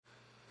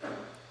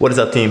What is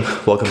up, team?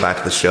 Welcome back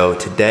to the show.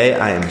 Today,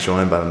 I am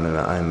joined by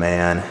my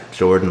man,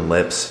 Jordan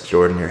Lips.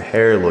 Jordan, your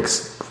hair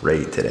looks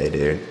great today,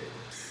 dude.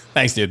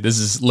 Thanks, dude. This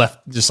is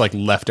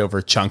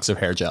leftover chunks of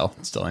hair gel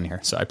still in here,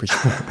 so I appreciate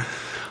it.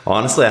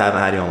 Honestly, I haven't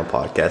had you on the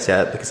podcast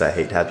yet because I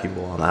hate to have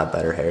people on that have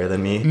better hair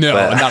than me. No,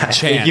 but not a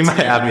chance. You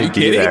might have me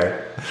be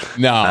there.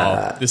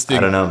 No, this thing.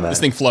 I don't know, man. This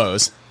thing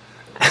flows.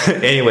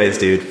 Anyways,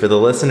 dude, for the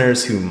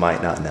listeners who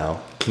might not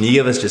know, can you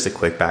give us just a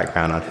quick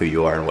background on who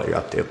you are and what you're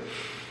up to?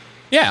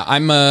 Yeah,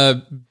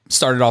 I'm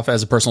started off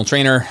as a personal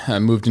trainer. I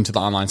moved into the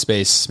online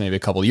space maybe a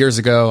couple of years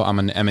ago. I'm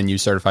an MNU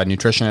certified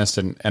nutritionist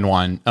and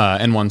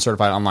N1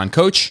 certified online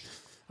coach.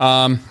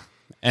 And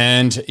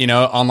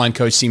online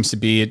coach seems to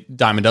be a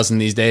dime a dozen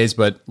these days.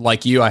 But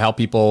like you, I help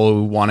people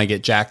who want to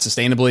get jacked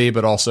sustainably,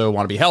 but also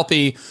want to be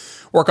healthy,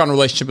 work on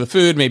relationship with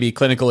food, maybe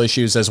clinical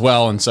issues as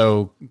well. And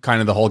so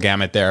kind of the whole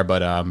gamut there. But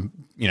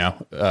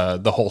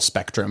the whole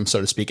spectrum,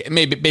 so to speak.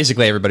 Maybe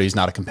basically everybody who's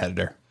not a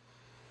competitor.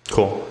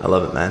 Cool. I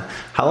love it, man.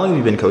 How long have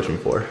you been coaching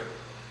for?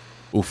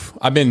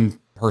 I've been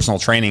personal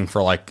training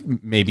for like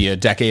maybe a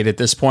decade at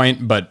this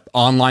point, but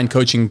online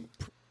coaching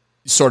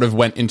sort of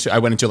went into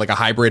like a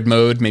hybrid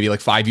mode, maybe like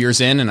 5 years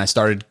in. And I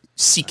started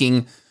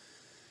seeking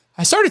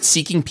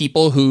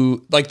people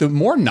who, like, the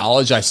more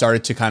knowledge I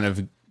started to kind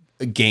of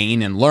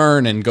gain and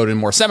learn and go to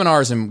more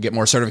seminars and get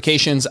more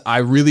certifications, I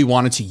really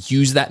wanted to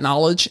use that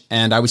knowledge.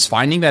 And I was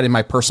finding that in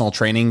my personal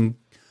training,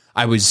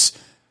 I was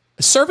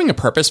serving a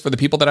purpose for the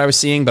people that I was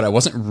seeing, but I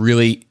wasn't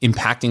really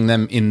impacting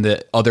them in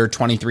the other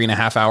 23 and a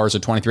half hours or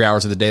 23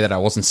 hours of the day that I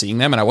wasn't seeing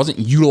them. And I wasn't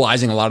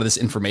utilizing a lot of this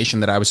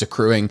information that I was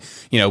accruing,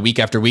 week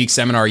after week,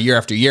 seminar, year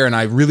after year. And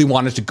I really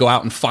wanted to go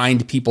out and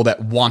find people that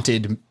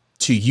wanted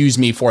to use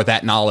me for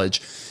that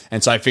knowledge.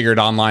 And so I figured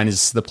online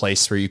is the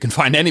place where you can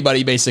find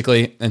anybody,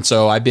 basically. And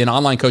so I've been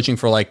online coaching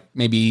for like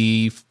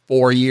maybe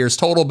 4 years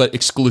total, but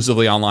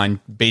exclusively online,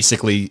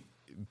 basically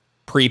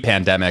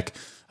pre-pandemic.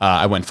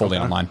 I went fully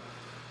online.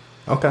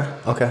 Okay.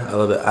 I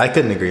love it. I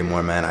couldn't agree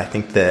more, man. I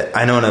think that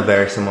I was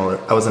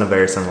in a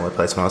very similar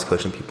place when I was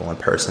coaching people in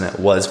person. It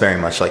was very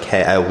much like,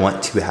 hey, I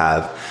want to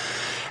have,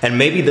 and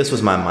maybe this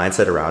was my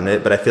mindset around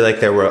it, but I feel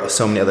like there were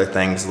so many other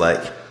things like,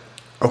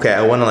 okay,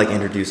 I want to like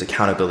introduce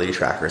accountability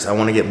trackers. I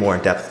want to get more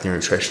in depth with your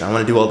nutrition. I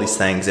want to do all these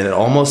things. And it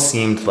almost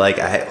seemed like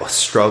I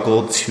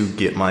struggled to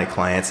get my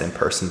clients in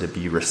person to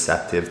be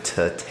receptive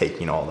to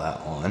taking all that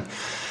on.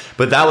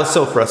 But that was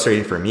so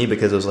frustrating for me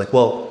because it was like,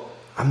 well,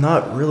 I'm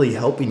not really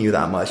helping you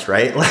that much,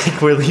 right?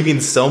 Like, we're leaving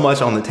so much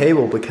on the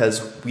table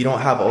because we don't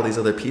have all these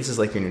other pieces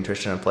like your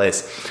nutrition in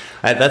place.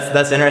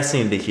 That's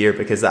interesting to hear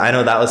because I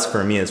know that was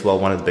for me as well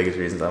one of the biggest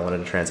reasons I wanted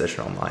to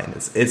transition online.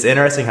 It's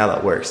interesting how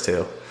that works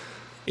too.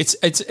 It's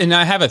and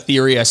I have a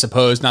theory, I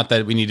suppose, not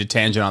that we need to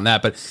tangent on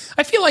that, but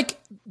I feel like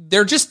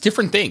they're just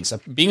different things.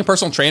 Being a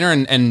personal trainer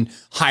and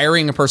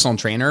hiring a personal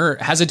trainer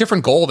has a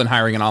different goal than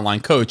hiring an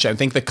online coach. I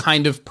think the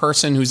kind of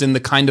person who's in the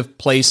kind of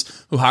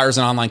place who hires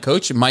an online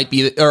coach might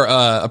be, or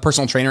a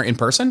personal trainer in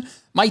person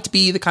might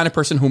be the kind of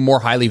person who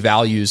more highly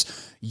values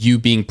you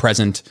being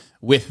present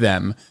with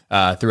them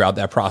throughout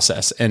that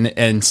process. And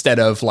instead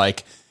of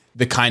like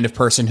the kind of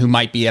person who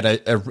might be at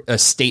a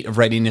state of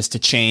readiness to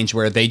change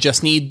where they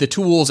just need the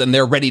tools and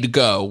they're ready to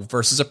go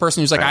versus a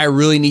person who's like, I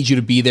really need you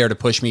to be there to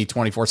push me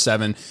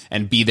 24/7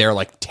 and be there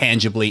like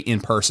tangibly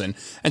in person.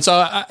 And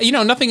so,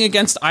 nothing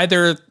against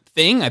either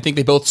thing. I think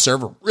they both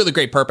serve a really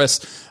great purpose.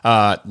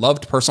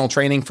 Loved personal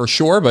training for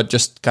sure, but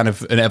just kind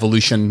of an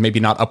evolution, maybe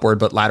not upward,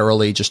 but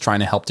laterally, just trying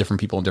to help different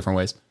people in different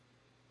ways.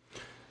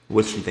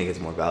 Which do you think is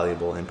more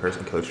valuable,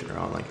 in-person coaching or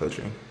online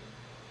coaching?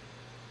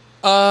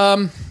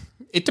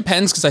 It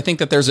depends, because I think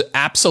that there's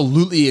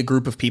absolutely a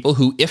group of people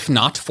who, if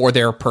not for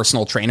their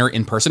personal trainer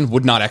in person,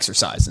 would not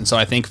exercise. And so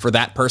I think for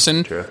that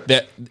person,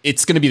 that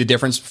it's going to be the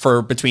difference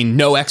between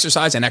no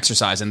exercise and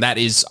exercise. And that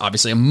is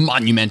obviously a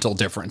monumental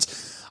difference.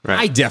 Right.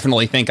 I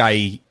definitely think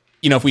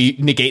if we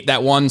negate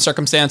that one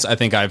circumstance, I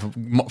think I have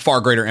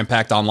far greater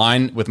impact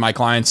online with my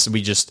clients.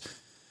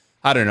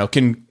 I don't know.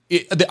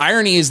 The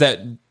irony is that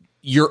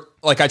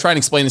I try and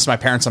explain this to my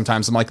parents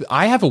sometimes. I'm like,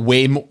 I have a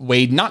way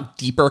not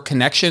deeper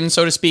connection,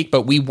 so to speak,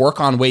 but we work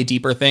on way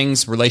deeper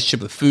things,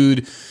 relationship with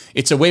food.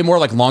 It's a way more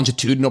like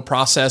longitudinal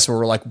process where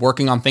we're like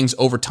working on things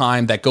over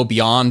time that go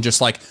beyond just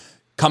like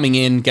coming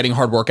in, getting a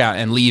hard workout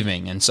and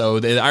leaving. And so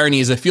the irony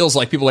is it feels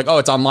like people are like, oh,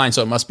 it's online,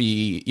 so it must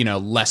be,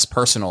 less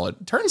personal.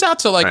 It turns out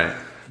to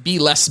be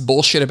less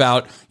bullshit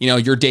about,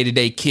 your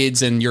day-to-day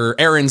kids and your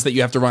errands that you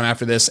have to run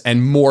after this,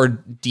 and more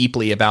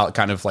deeply about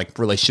kind of like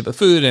relationship with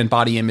food and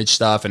body image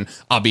stuff, and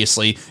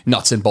obviously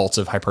nuts and bolts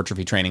of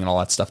hypertrophy training and all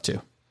that stuff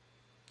too.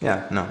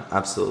 Yeah, no,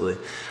 absolutely.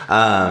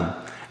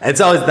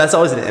 That's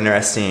always an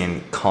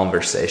interesting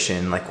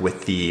conversation, like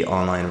with the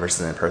online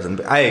versus in person.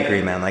 But I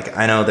agree, man. Like,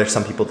 I know there's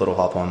some people that'll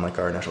hop on like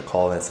our initial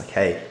call and it's like,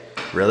 hey,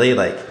 really?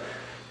 Like,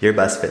 you're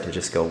best fit to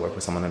just go work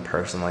with someone in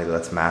person, like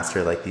let's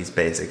master like these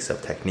basics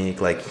of technique.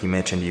 Like you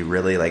mentioned, you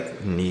really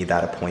like need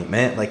that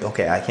appointment. Like,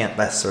 okay, I can't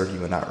best serve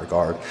you in that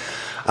regard.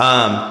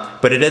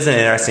 But it is an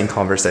interesting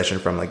conversation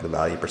from like the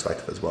value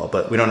perspective as well,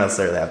 but we don't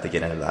necessarily have to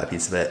get into that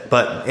piece of it.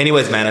 But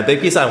anyways, man, a big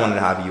piece I wanted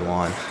to have you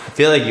on. I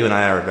feel like you and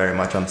I are very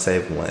much on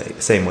the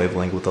same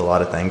wavelength with a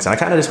lot of things. And I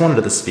kind of just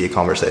wanted this to be a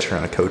conversation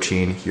around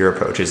coaching, your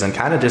approaches, and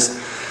kind of just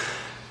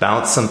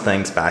bounce some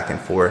things back and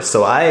forth.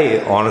 So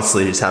I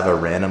honestly just have a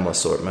random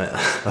assortment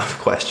of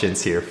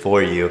questions here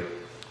for you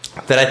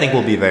that I think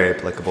will be very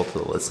applicable to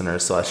the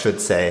listeners. So I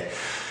should say,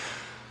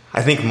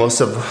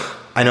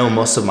 I know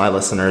most of my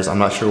listeners, I'm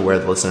not sure where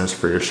the listeners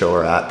for your show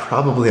are at,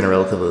 probably in a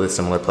relatively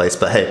similar place,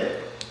 but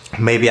hey,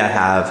 maybe I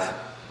have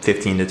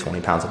 15 to 20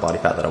 pounds of body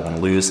fat that I want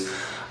to lose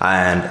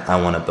and I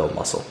want to build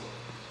muscle.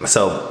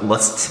 So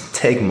let's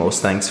take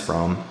most things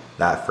from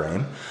that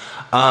frame.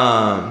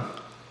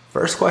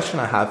 First question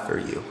I have for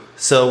you.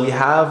 So we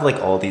have like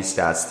all these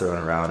stats thrown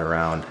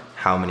around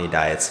how many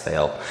diets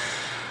fail.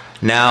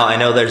 Now, I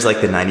know there's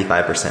like the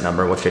 95%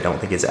 number, which I don't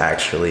think is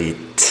actually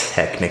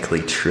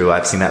technically true.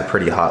 I've seen that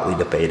pretty hotly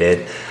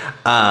debated.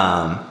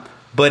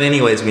 But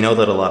anyways, we know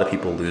that a lot of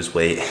people lose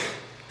weight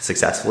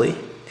successfully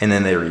and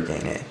then they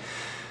regain it.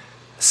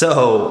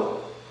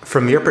 So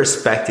from your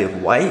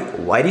perspective,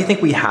 why do you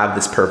think we have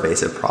this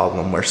pervasive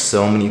problem where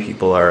so many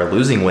people are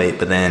losing weight,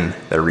 but then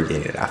they're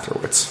regaining it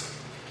afterwards?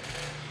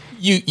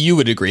 You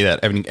would agree that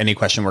any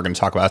question we're going to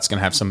talk about is going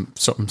to have some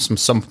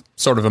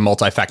sort of a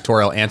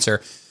multifactorial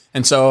answer.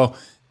 And so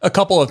a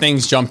couple of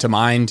things jump to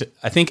mind.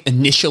 I think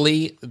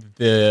initially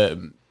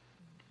the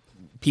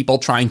people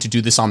trying to do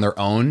this on their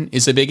own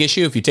is a big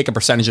issue. If you take a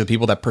percentage of the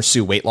people that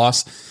pursue weight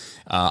loss,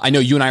 I know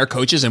you and I are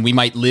coaches and we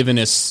might live in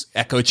this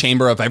echo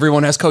chamber of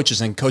everyone has coaches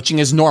and coaching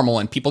is normal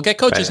and people get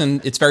coaches, right,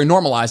 and it's very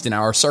normalized in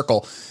our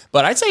circle.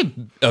 But I'd say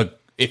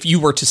if you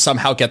were to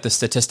somehow get the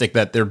statistic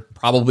that there'd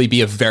probably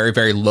be a very,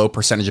 very low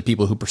percentage of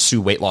people who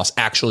pursue weight loss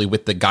actually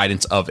with the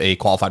guidance of a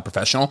qualified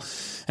professional.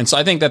 And so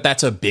I think that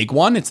that's a big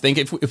one. It's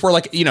if we're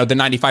like, the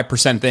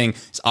 95% thing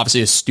is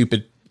obviously a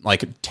stupid,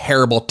 like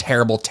terrible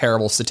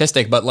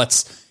statistic, but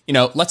let's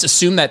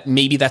assume that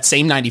maybe that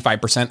same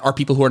 95% are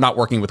people who are not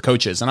working with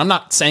coaches. And I'm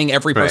not saying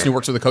every person who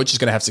works with a coach is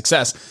going to have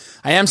success.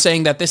 I am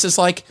saying that this is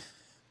like,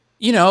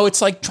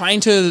 it's like trying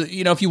to,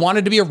 if you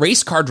wanted to be a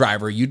race car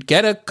driver, you'd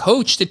get a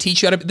coach to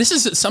teach you how to. This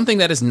is something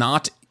that is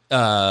not,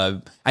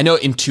 I know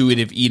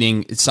intuitive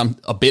eating is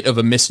a bit of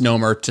a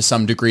misnomer to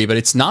some degree, but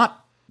it's not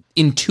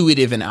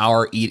intuitive in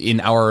our eating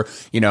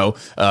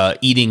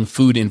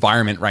food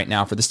environment right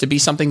now for this to be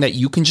something that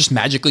you can just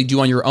magically do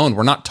on your own.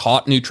 We're not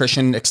taught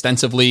nutrition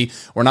extensively.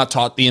 We're not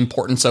taught the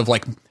importance of,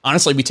 like,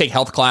 honestly, we take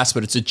health class,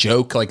 but it's a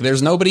joke. Like,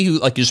 there's nobody who,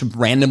 like, just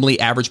randomly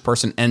average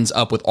person ends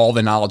up with all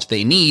the knowledge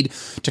they need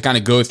to kind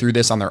of go through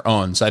this on their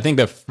own. So I think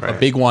a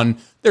big one,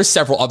 there's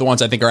several other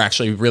ones I think are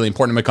actually really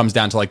important when it comes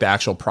down to like the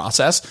actual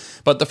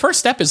process. But the first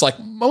step is like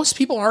most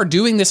people are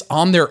doing this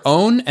on their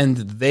own and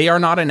they are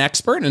not an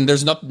expert. And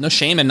there's no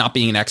shame in not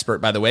being an expert,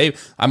 by the way.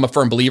 I'm a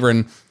firm believer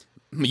in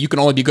you can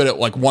only be good at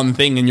like one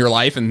thing in your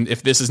life. And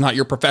if this is not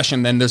your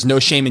profession, then there's no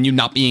shame in you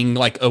not being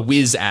like a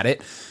whiz at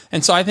it.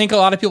 And so I think a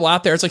lot of people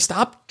out there, it's like,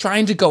 stop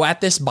trying to go at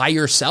this by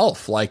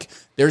yourself. Like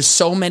there's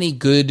so many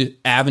good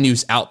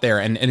avenues out there.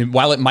 And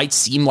while it might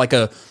seem like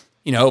I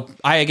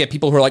get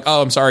people who are like,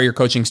 oh, I'm sorry, your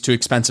coaching's too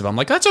expensive. I'm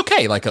like, that's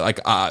okay.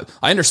 I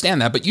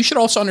understand that, but you should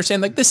also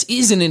understand like this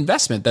is an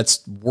investment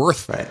that's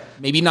worth,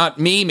 maybe not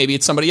me, maybe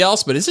it's somebody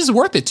else, but this is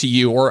worth it to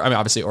you, or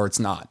obviously, or it's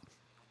not.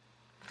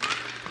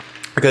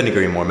 I couldn't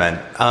agree more,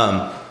 man.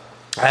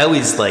 I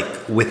always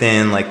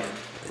within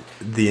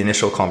the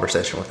initial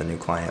conversation with a new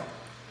client,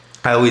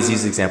 I always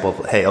use the example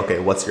of, hey, okay,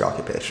 what's your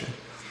occupation?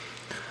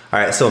 All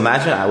right, so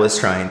imagine I was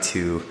trying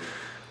to,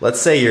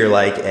 let's say you're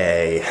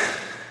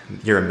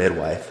a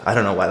midwife. I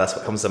don't know why that's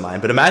what comes to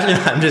mind, but imagine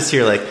I'm just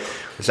here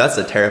which that's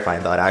a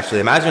terrifying thought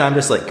actually. Imagine I'm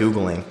just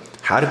Googling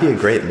how to be a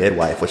great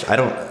midwife, which I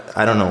don't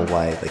know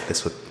why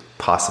this would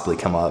possibly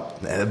come up.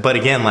 But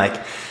again,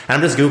 I'm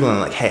just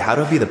Googling hey, how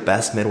do I be the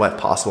best midwife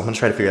possible? I'm gonna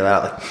try to figure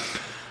that out.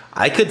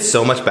 I could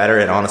so much better,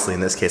 and honestly in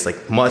this case,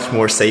 much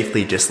more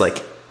safely just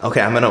okay,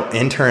 I'm gonna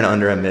intern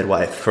under a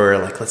midwife for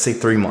let's say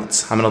 3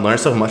 months. I'm gonna learn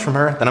so much from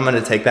her, then I'm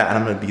gonna take that and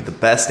I'm gonna be the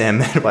best damn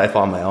midwife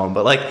on my own.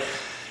 But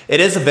it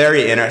is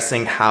very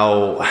interesting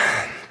how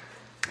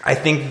I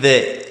think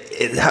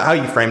that how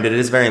you framed it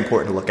is very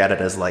important to look at it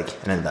as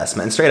an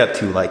investment. And straight up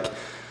to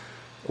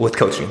with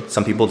coaching,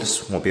 some people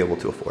just won't be able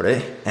to afford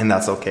it, and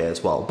that's okay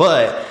as well.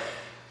 But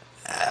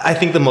I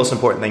think the most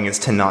important thing is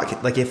to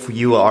not if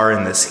you are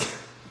in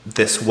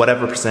this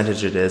whatever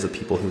percentage it is of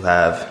people who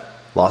have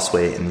lost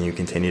weight and you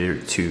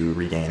continue to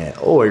regain it,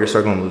 or you're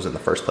struggling to lose it in the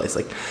first place.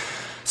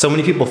 So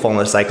many people fall in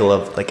the cycle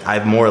of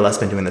I've more or less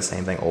been doing the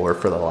same thing over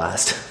for the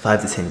last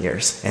 5 to 10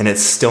 years and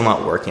it's still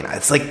not working.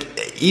 It's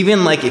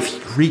even if you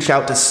reach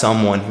out to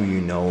someone who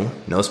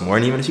knows more,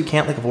 and even if you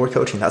can't afford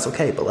coaching, that's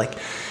okay. But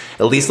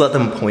at least let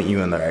them point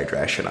you in the right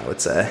direction, I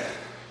would say.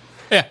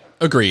 Yeah.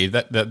 Agreed.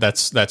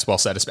 That's well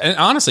said. And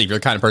honestly, if you're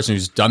the kind of person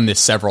who's done this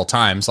several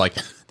times, like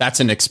that's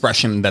an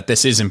expression that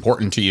this is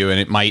important to you, and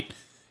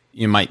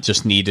you might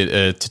just need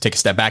to take a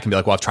step back and be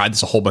like, well, I've tried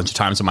this a whole bunch of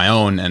times on my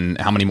own,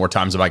 and how many more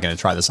times am I going to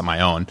try this on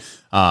my own?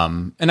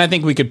 And I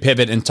think we could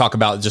pivot and talk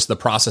about just the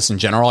process in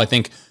general. I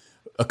think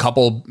a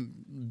couple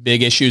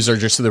big issues are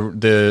just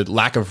the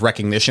lack of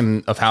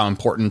recognition of how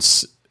important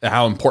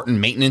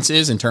maintenance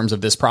is in terms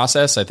of this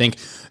process. I think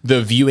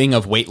the viewing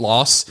of weight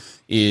loss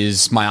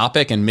is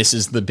myopic and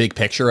misses the big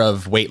picture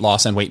of weight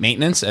loss and weight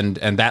maintenance. And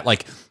that,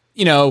 like,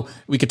 you know,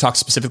 we could talk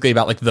specifically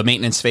about like the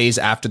maintenance phase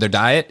after their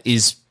diet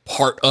is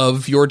part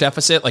of your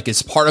deficit. Like,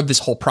 it's part of this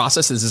whole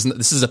process.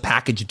 This is a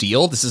package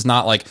deal. This is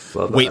not like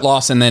weight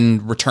loss and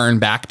then return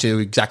back to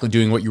exactly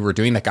doing what you were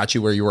doing that got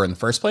you where you were in the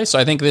first place. So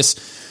I think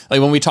this, like,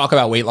 when we talk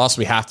about weight loss,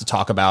 we have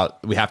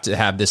to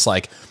have this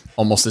like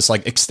almost this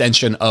like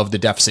extension of the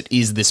deficit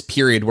is this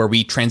period where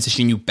we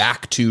transition you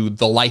back to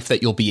the life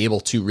that you'll be able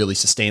to really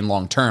sustain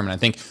long term. And I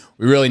think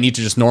we really need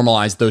to just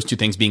normalize those two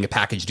things being a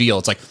package deal.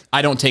 It's like,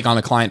 I don't take on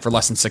a client for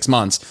less than 6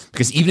 months,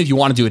 because even if you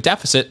want to do a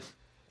deficit,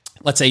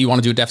 let's say you want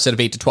to do a deficit of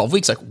 8 to 12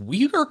 weeks, like,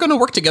 we are going to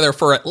work together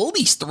for at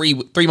least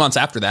three months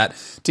after that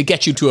to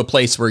get you to a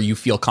place where you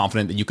feel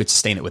confident that you could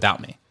sustain it without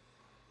me.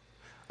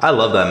 I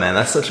love that, man.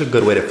 That's such a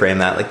good way to frame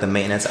that. Like, the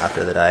maintenance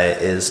after the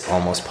diet is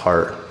almost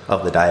part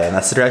of the diet. And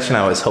that's the direction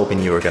I was hoping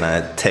you were going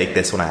to take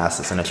this when I asked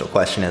this initial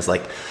question, is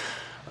like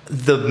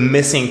the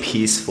missing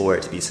piece for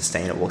it to be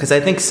sustainable. Because I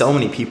think so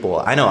many people,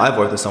 I know I've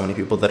worked with so many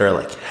people that are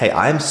like, hey,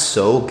 I'm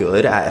so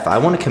good at, if I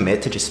want to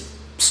commit to just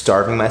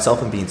starving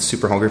myself and being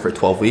super hungry for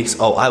 12 weeks,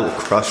 oh, I will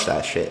crush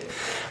that shit.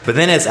 But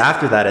then it's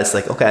after that, it's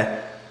like,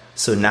 okay,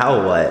 so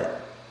now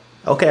what?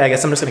 Okay, I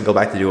guess I'm just going to go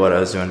back to do what I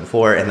was doing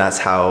before. And that's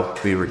how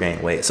we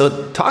regain weight.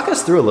 So talk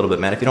us through a little bit,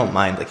 man, if you don't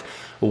mind. Like,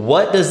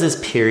 what does this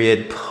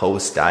period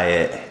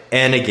post-diet,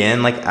 and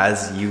again, like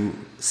as you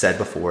said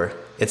before,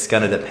 it's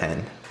going to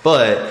depend,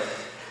 but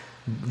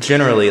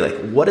generally, like,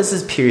 what is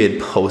this period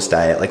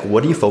post-diet? Like,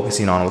 what are you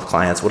focusing on with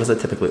clients? What does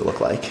it typically look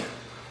like?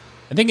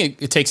 I think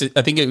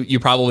you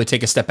probably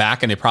take a step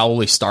back, and it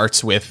probably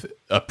starts with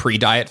a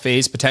pre-diet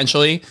phase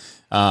potentially,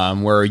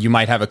 where you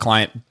might have a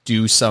client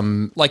do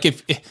some, like,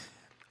 if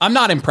I'm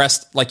not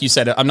impressed, like you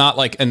said, I'm not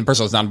like, and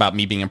personally, it's not about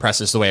me being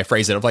impressed, is the way I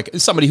phrase it, of like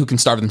somebody who can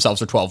starve themselves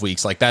for 12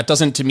 weeks. Like, that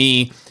doesn't to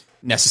me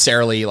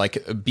necessarily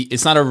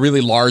it's not a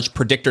really large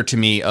predictor to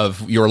me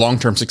of your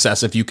long-term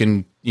success if you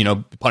can, you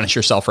know, punish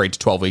yourself for 8 to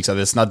 12 weeks. So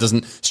this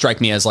doesn't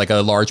strike me as like a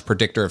large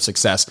predictor of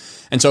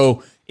success. And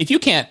so if you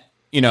can't,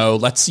 you know,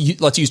 let's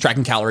use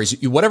tracking calories,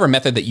 whatever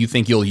method that you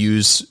think you'll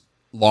use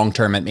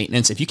long-term at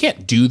maintenance. If you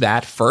can't do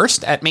that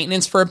first at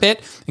maintenance for a bit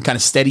and kind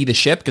of steady the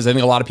ship, because I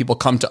think a lot of people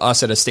come to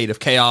us at a state of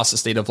chaos, a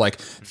state of like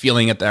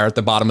feeling at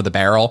the bottom of the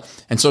barrel.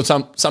 And so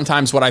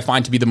sometimes what I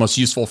find to be the most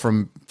useful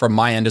from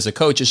my end as a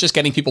coach is just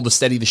getting people to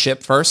steady the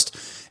ship first.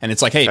 And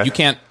it's like, hey, if you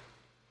can't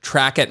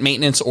track at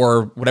maintenance,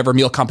 or whatever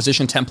meal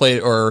composition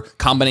template or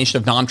combination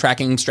of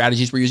non-tracking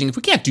strategies we're using, if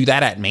we can't do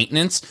that at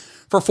maintenance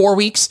for 4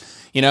 weeks,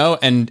 you know,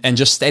 and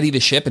just steady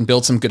the ship and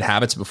build some good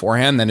habits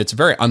beforehand, then it's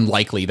very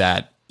unlikely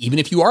that even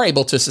if you are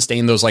able to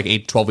sustain those like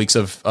 8, 12 weeks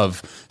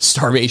of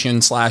starvation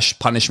 /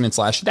 punishment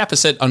 /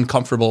 deficit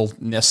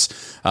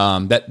uncomfortableness,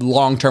 that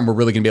long-term we're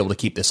really going to be able to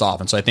keep this off.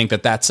 And so I think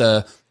that's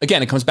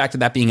again, it comes back to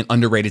that being an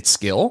underrated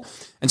skill.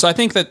 And so I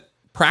think that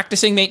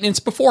practicing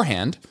maintenance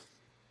beforehand,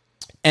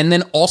 and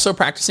then also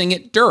practicing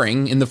it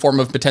during in the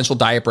form of potential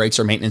diet breaks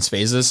or maintenance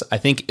phases, I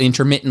think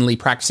intermittently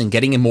practicing,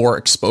 getting more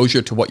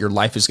exposure to what your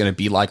life is going to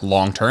be like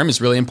long-term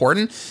is really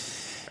important.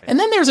 And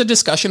then there's a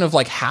discussion of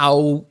like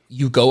how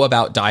you go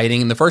about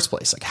dieting in the first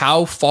place. Like,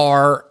 how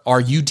far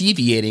are you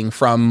deviating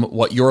from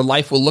what your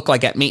life will look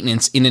like at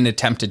maintenance in an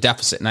attempt to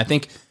deficit? And I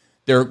think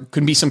there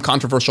can be some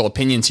controversial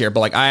opinions here,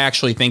 but like, I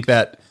actually think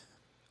that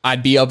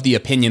I'd be of the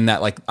opinion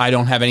that like, I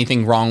don't see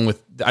anything wrong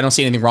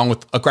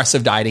with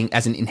aggressive dieting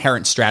as an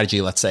inherent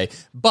strategy, let's say.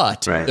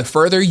 But The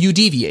further you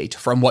deviate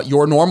from what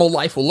your normal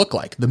life will look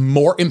like, the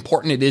more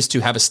important it is to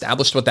have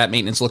established what that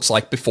maintenance looks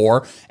like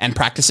before and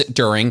practice it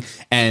during.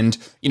 And,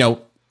 you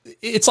know,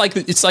 it's like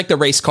the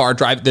race car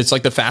drive. It's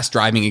like the fast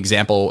driving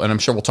example. And I'm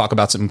sure we'll talk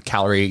about some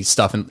calorie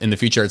stuff in the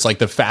future. It's like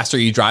the faster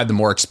you drive, the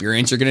more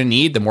experience you're going to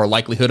need, the more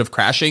likelihood of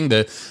crashing,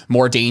 the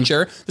more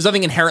danger. There's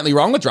nothing inherently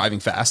wrong with driving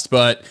fast,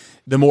 but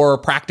the more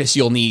practice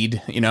you'll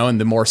need, you know,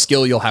 and the more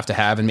skill you'll have to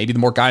have, and maybe the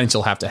more guidance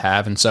you'll have to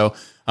have. And so,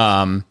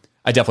 I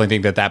definitely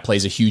think that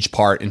plays a huge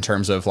part in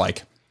terms of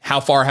like, how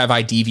far have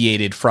I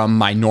deviated from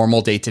my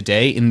normal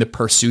day-to-day in the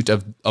pursuit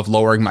of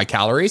lowering my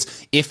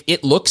calories? If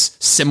it looks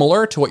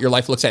similar to what your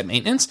life looks at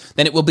maintenance,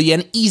 then it will be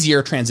an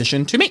easier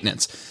transition to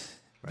maintenance.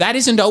 That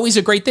isn't always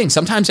a great thing.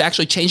 Sometimes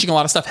actually changing a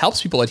lot of stuff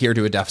helps people adhere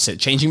to a deficit,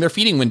 changing their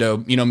feeding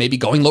window, you know, maybe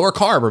going lower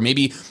carb, or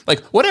maybe like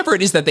whatever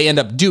it is that they end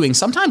up doing.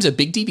 Sometimes a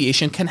big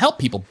deviation can help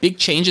people. Big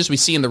changes we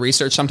see in the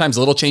research, sometimes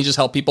little changes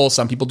help people.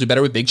 Some people do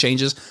better with big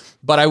changes.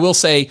 But I will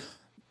say,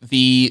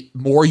 the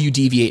more you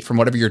deviate from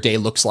whatever your day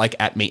looks like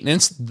at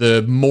maintenance,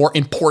 the more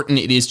important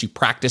it is to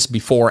practice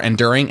before and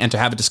during, and to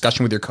have a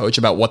discussion with your coach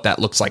about what that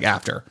looks like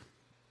after.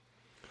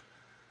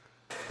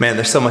 Man,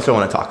 there's so much I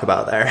want to talk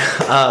about there.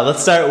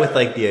 Let's start with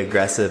like the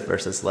aggressive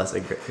versus less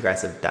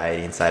aggressive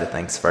dieting side of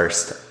things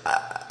first.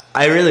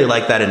 I really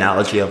like that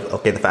analogy of,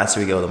 okay, the faster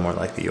we go, the more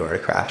likely you are to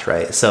crash,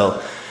 right?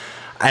 So,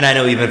 and I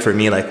know even for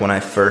me, like when I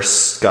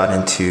first got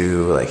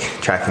into like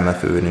tracking my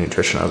food and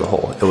nutrition as a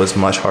whole, it was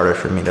much harder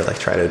for me to like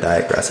try to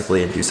diet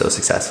aggressively and do so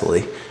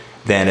successfully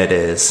than it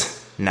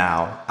is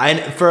now.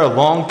 For a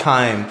long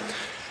time,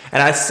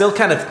 and I still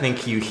kind of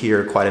think you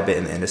hear quite a bit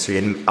in the industry,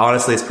 and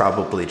honestly, it's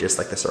probably just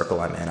like the circle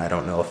I'm in. I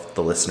don't know if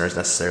the listeners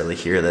necessarily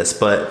hear this,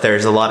 but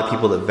there's a lot of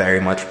people that very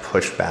much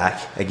push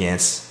back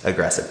against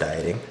aggressive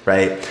dieting,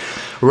 right?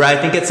 Where I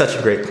think it's such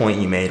a great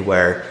point you made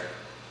where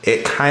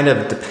it kind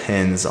of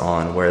depends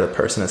on where the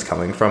person is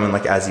coming from. And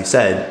like, as you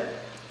said,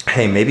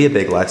 hey, maybe a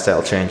big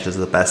lifestyle change is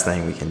the best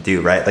thing we can do,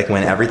 right? Like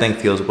when everything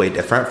feels way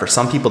different. For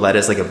some people, that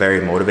is like a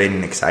very motivating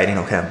and exciting,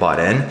 okay, I'm bought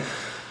in.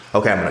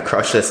 Okay, I'm going to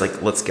crush this.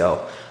 Like, let's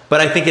go. But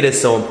I think it is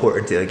so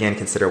important to, again,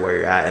 consider where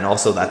you're at. And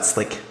also that's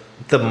like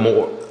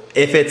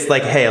if it's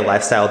like, hey, a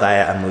lifestyle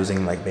diet, I'm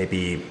losing like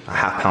maybe a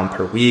half pound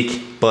per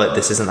week, but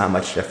this isn't that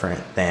much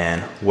different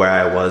than where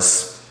I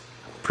was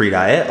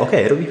pre-diet.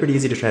 Okay, it'll be pretty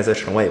easy to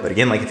transition away. But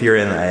again, like if you're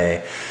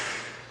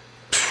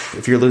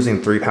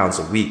losing 3 pounds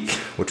a week,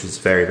 which is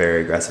very,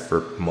 very aggressive for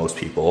most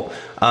people,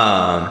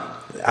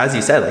 as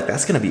you said, like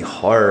that's going to be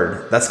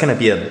hard. That's going to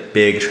be a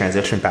big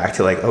transition back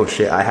to like, oh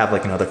shit, I have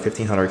like another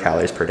 1,500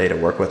 calories per day to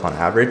work with on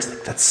average.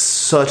 Like, that's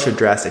such a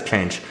drastic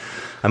change.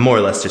 I'm more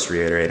or less just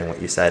reiterating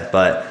what you said,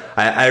 but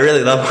I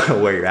really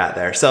love where you're at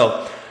there.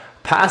 So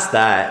past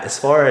that, as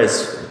far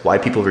as why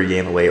people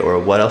regain the weight or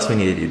what else we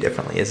need to do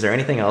differently, is there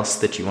anything else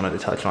that you wanted to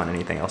touch on?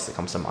 Anything else that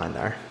comes to mind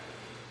there?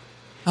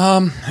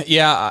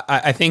 Yeah,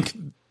 I think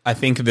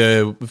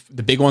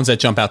the big ones that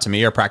jump out to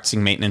me are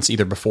practicing maintenance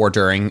either before,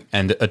 during,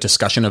 and a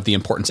discussion of the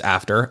importance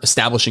after,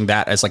 establishing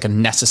that as like a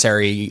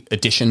necessary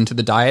addition to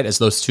the diet, as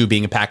those two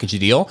being a package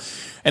deal,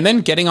 and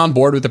then getting on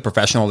board with a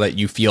professional that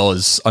you feel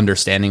is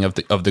understanding of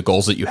the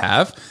goals that you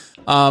have.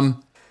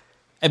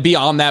 And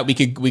beyond that, we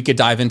could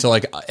dive into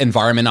like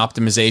environment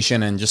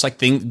optimization and just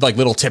like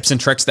little tips and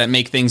tricks that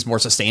make things more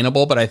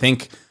sustainable. But I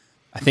think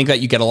that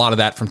you get a lot of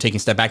that from taking a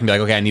step back and be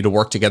like, okay, I need to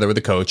work together with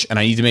a coach, and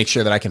I need to make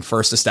sure that I can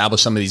first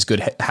establish some of these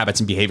good habits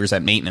and behaviors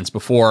at maintenance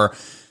before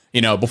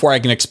I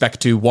can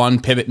expect to,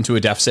 1, pivot into a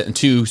deficit, and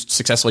 2,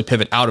 successfully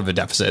pivot out of a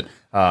deficit.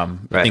 I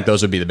think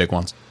those would be the big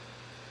ones.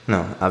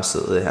 No,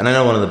 absolutely. And I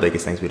know one of the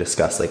biggest things we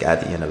discuss like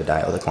at the end of a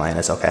diet with a client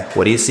is, okay,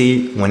 what do you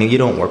see when you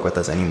don't work with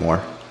us anymore?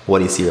 What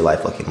do you see your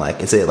life looking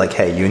like? Is it like,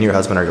 hey, you and your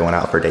husband are going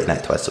out for date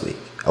night twice a week?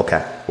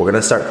 Okay, we're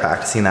going to start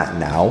practicing that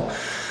now.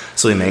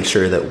 So we make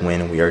sure that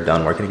when we are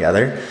done working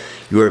together,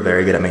 you are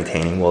very good at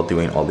maintaining while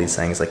doing all these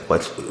things, like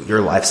what's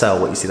your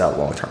lifestyle, what you see that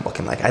long-term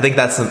looking like. I think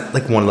that's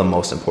like one of the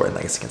most important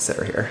things to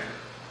consider here.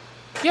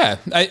 Yeah.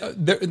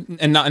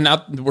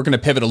 Now we're going to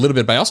pivot a little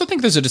bit, but I also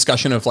think there's a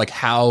discussion of like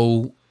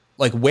how,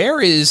 like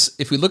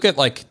if we look at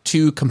like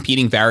two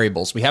competing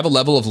variables, we have a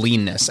level of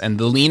leanness, and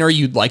the leaner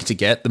you'd like to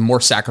get, the more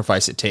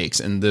sacrifice it takes,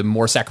 and the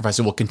more sacrifice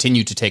it will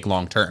continue to take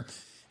long term.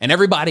 And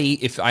everybody,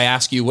 if I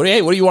ask you, what do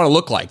you want to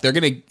look like? They're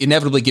going to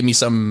inevitably give me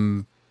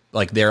some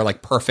like their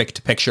like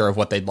perfect picture of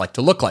what they'd like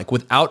to look like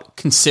without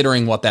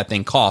considering what that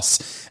thing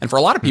costs. And for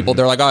a lot of people,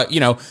 they're like,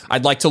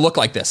 I'd like to look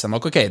like this. I'm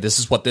like, okay, this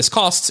is what this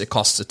costs. It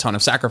costs a ton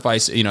of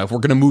sacrifice. If we're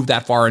going to move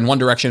that far in one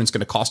direction, it's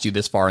going to cost you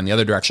this far in the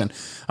other direction.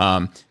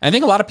 And I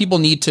think a lot of people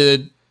need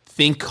to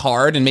think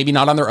hard, and maybe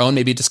not on their own,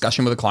 maybe a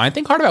discussion with a client,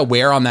 think hard about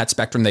where on that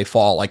spectrum they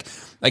fall. Like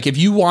if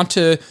you want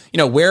to,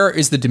 where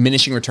is the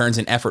diminishing returns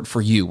in effort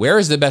for you? Where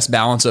is the best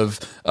balance of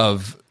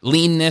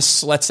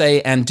leanness, let's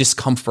say, and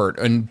discomfort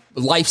and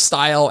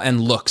lifestyle and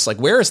looks? Like,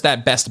 where is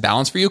that best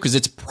balance for you? Because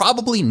it's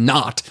probably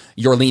not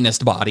your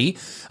leanest body.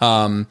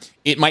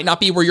 It might not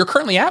be where you're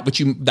currently at, but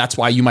that's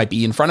why you might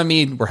be in front of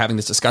me. We're having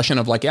this discussion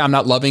of like, yeah, I'm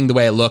not loving the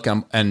way I look.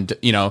 And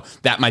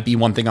that might be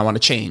one thing I want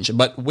to change.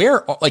 But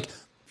where, like,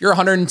 if you're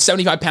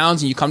 175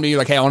 pounds and you come to me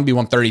like, hey, I want to be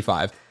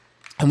 135.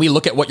 And we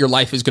look at what your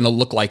life is going to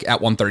look like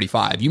at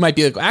 135. You might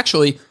be like,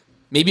 actually,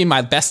 maybe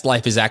my best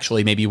life is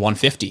actually maybe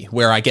 150,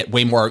 where I get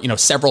way more,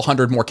 several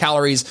hundred more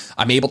calories.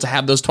 I'm able to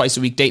have those twice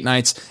a week date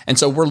nights. And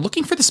so we're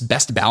looking for this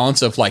best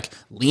balance of like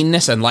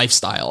leanness and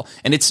lifestyle.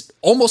 And it's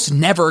almost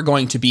never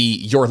going to be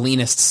your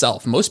leanest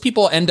self. Most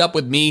people end up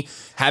with me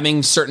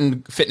having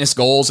certain fitness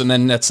goals, and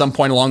then at some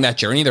point along that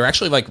journey, they're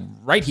actually like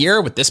right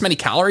here with this many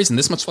calories and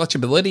this much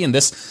flexibility and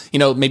this,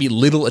 maybe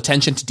little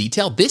attention to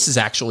detail. This is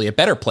actually a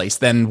better place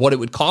than what it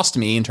would cost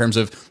me in terms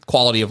of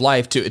quality of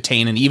life to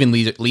attain an even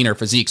leaner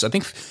physique. So I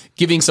think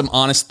giving some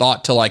honest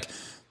thought to like,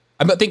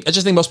 I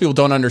just think most people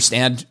don't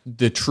understand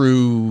the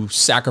true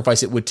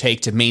sacrifice it would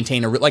take to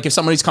maintain like if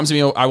somebody comes to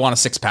me, I want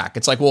a 6-pack.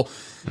 It's like, well,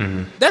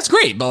 that's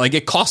great, but like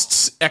it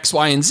costs X,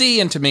 Y, and Z,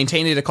 and to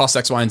maintain it costs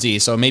X, Y, and Z.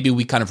 So maybe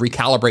we kind of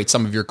recalibrate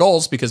some of your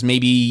goals, because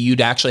maybe you'd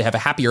actually have a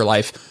happier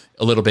life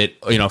a little bit,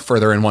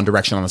 further in one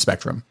direction on the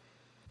spectrum.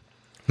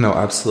 No,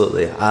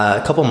 absolutely.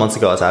 A couple months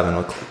ago, I was having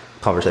a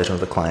conversation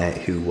with a client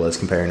who was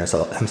comparing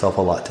himself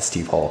a lot to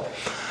Steve Hall.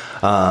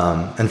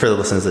 And for the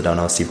listeners that don't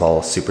know, Steve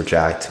Hall, super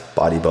jacked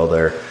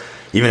bodybuilder.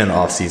 Even in the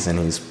off season,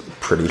 he's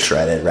pretty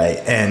shredded, right?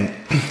 And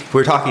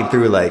we're talking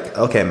through like,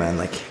 okay, man,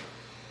 like,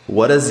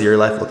 what does your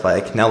life look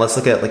like? Now let's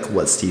look at like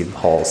what Steve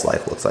Hall's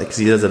life looks like, because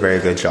he does a very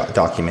good job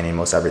documenting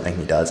most everything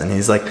he does. And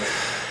he's like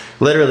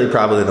literally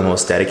probably the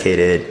most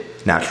dedicated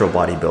natural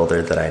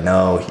bodybuilder that I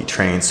know. He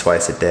trains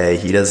twice a day.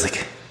 He does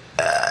like,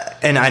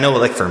 and I know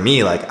like for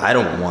me, like I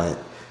don't want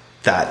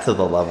that to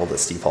the level that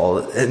Steve Hall,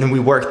 and we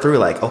work through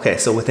like, okay,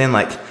 so within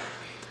like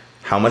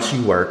how much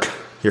you work,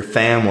 your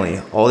family,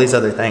 all these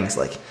other things,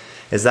 like,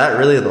 is that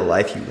really the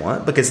life you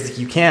want? Because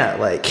you can't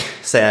like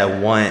say I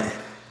want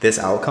this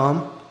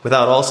outcome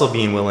without also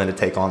being willing to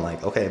take on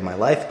like, okay, my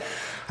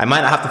life, I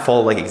might not have to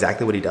follow like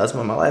exactly what he does,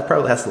 but my life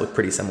probably has to look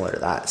pretty similar to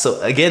that.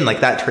 So again, like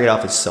that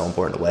trade-off is so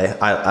important to weigh.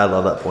 I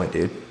love that point,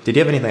 dude. Did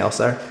you have anything else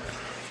there?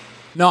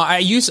 No, I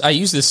use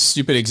this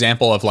stupid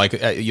example of like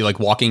you like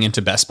walking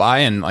into Best Buy,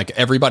 and like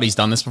everybody's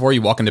done this before.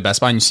 You walk into Best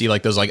Buy and you see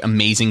like those like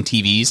amazing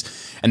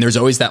TVs, and there's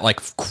always that like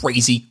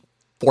crazy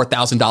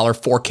 $4,000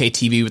 4K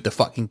TV with the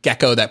fucking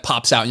gecko that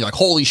pops out, and you're like,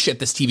 holy shit,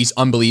 this TV's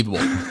unbelievable.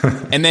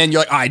 And then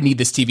you're like, oh, I need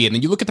this TV. And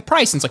then you look at the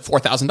price and it's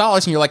like $4,000,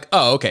 and you're like,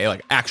 oh, okay,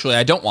 like actually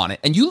I don't want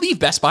it. And you leave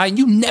Best Buy and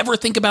you never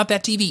think about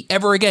that TV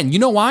ever again. You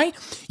know why?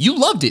 You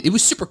loved it. It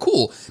was super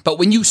cool. But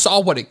when you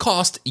saw what it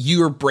cost,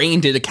 your brain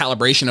did a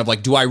calibration of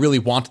like, do I really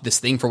want this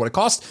thing for what it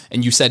cost?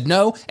 And you said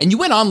no. And you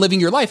went on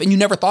living your life and you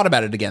never thought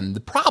about it again. The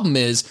problem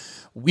is,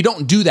 we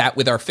don't do that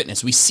with our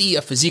fitness. We see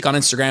a physique on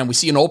Instagram. We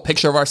see an old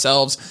picture of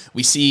ourselves.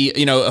 We see,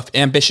 you know, an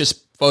ambitious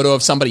photo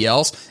of somebody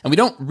else, and we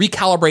don't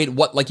recalibrate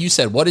what, like you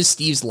said, what is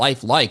Steve's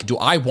life like? Do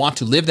I want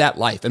to live that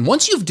life? And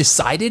once you've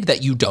decided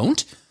that you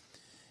don't,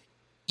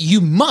 you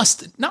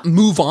must not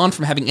move on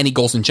from having any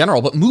goals in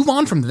general, but move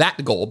on from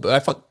that goal.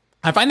 But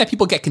I find that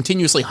people get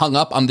continuously hung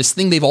up on this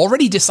thing they've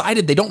already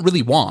decided they don't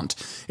really want.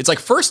 It's like,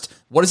 first,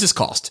 what does this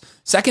cost?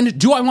 Second,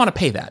 do I want to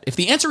pay that? If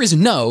the answer is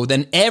no,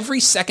 then every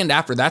second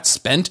after that's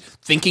spent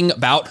thinking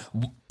about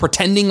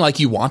pretending like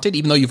you want it,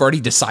 even though you've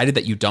already decided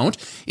that you don't,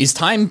 is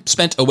time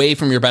spent away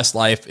from your best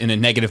life in a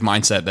negative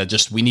mindset that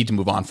just we need to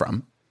move on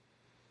from.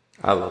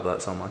 I love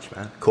that so much,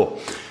 man. Cool. All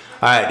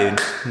right,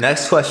 dude.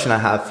 Next question I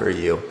have for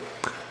you.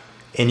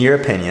 In your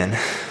opinion,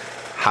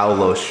 how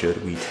low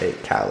should we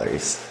take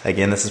calories?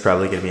 Again, this is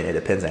probably going to be an it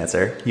depends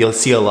answer. You'll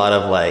see a lot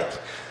of like,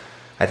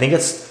 I think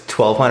it's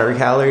 1,200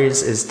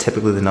 calories is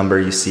typically the number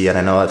you see. And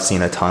I know I've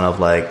seen a ton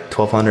of like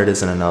 1,200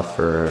 isn't enough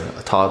for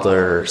a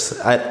toddler.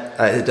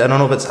 I don't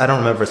know if it's, I don't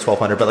remember if it's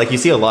 1,200, but like you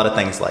see a lot of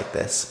things like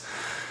this.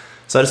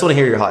 So I just want to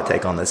hear your hot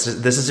take on this.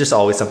 This is just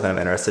always something I'm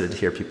interested to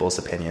hear people's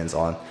opinions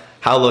on.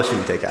 How low should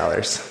we take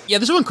calories? Yeah,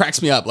 this one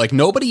cracks me up. Like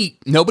nobody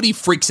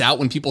freaks out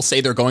when people say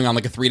they're going on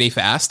like a 3-day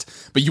fast,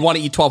 but you want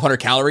to eat 1,200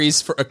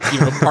 calories for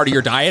part of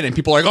your diet, and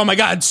people are like, "Oh my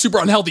god, it's super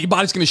unhealthy. Your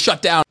body's going to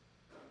shut down."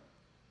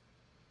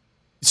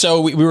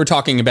 So we were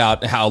talking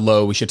about how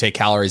low we should take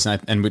calories,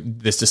 and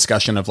this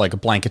discussion of like a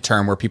blanket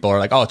term where people are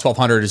like, "Oh,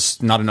 1,200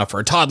 is not enough for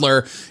a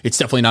toddler. It's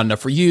definitely not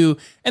enough for you."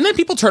 And then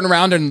people turn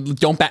around and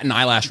don't bat an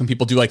eyelash when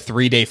people do like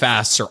 3-day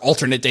fasts or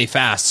alternate day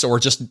fasts or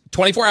just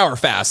 24-hour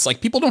fasts. Like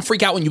people don't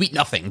freak out when you eat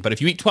nothing, but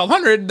if you eat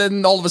 1,200,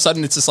 then all of a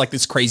sudden it's just like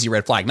this crazy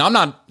red flag. Now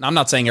I'm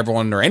not saying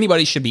everyone or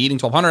anybody should be eating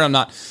 1,200. I'm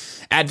not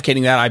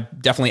advocating that. I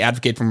definitely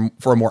advocate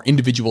for a more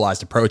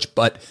individualized approach,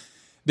 but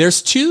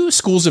there's two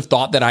schools of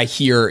thought that I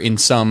hear in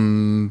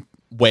some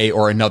way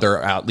or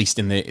another, at least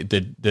in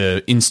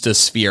the Insta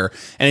sphere.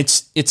 And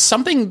it's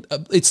something,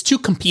 it's two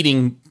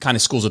competing kind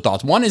of schools of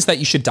thought. One is that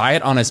you should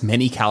diet on as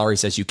many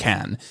calories as you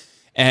can.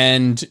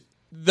 And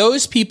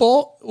those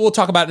people, we'll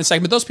talk about in a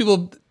second, but those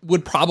people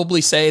would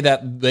probably say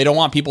that they don't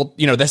want people,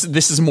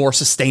 this is more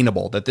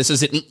sustainable, that this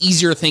is an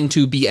easier thing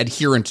to be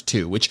adherent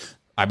to, which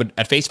I would,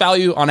 at face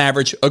value, on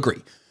average,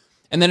 agree.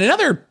 And then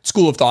another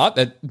school of thought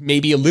that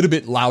may be a little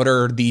bit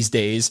louder these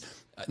days,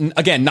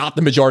 again, not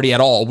the majority at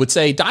all, would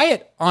say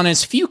diet on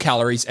as few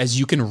calories as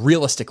you can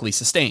realistically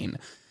sustain.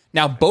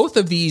 Now, both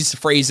of these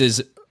phrases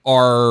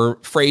are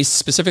phrased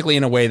specifically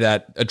in a way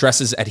that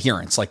addresses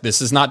adherence. Like this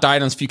is not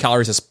diet on as few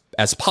calories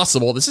as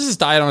possible. This is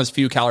diet on as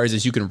few calories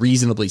as you can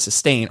reasonably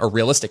sustain or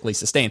realistically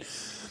sustain.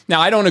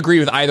 Now, I don't agree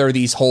with either of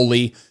these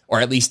wholly,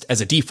 or at least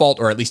as a default,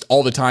 or at least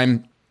all the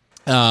time.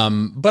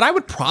 But I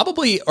would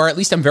probably, or at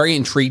least I'm very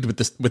intrigued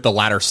with the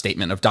latter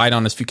statement of diet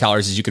on as few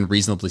calories as you can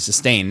reasonably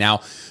sustain.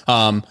 Now,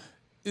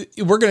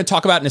 we're going to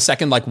talk about in a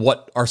second, like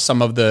what are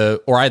some of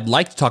or I'd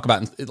like to talk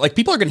about, like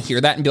people are going to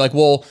hear that and be like,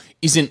 well,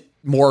 isn't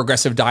more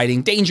aggressive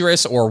dieting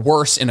dangerous or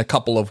worse in a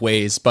couple of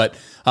ways? But,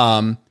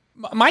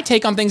 my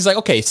take on things is like,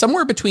 okay,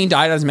 somewhere between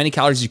diet on as many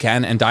calories as you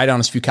can and diet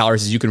on as few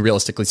calories as you can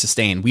realistically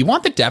sustain. We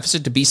want the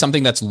deficit to be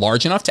something that's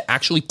large enough to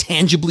actually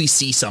tangibly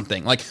see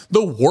something. Like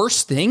the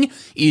worst thing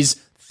is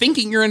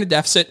thinking you're in a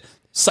deficit,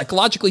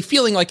 psychologically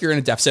feeling like you're in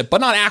a deficit, but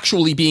not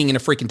actually being in a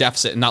freaking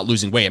deficit and not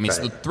losing weight. I mean,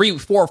 right. It's 3,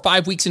 4,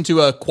 5 weeks into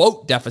a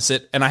quote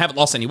deficit and I haven't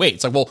lost any weight.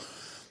 It's like, well,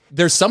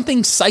 there's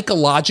something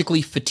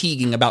psychologically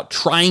fatiguing about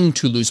trying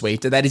to lose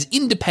weight that is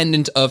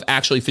independent of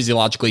actually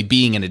physiologically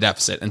being in a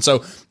deficit. And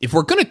so if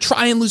we're going to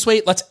try and lose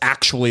weight, let's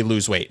actually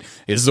lose weight.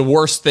 It is the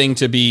worst thing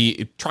to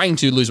be trying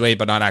to lose weight,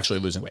 but not actually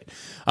losing weight.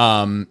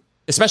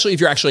 especially if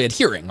you're actually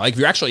adhering. Like if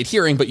you're actually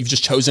adhering, but you've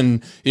just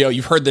chosen,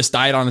 you've heard this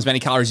diet on as many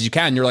calories as you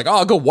can. You're like, oh,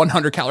 I'll go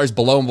 100 calories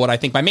below what I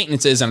think my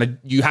maintenance is. And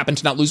you happen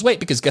to not lose weight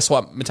because guess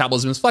what?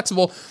 Metabolism is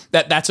flexible.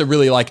 That's a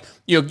really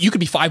you could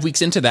be 5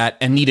 weeks into that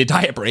and need a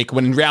diet break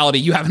when in reality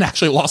you haven't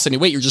actually lost any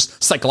weight. You're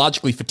just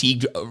psychologically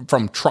fatigued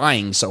from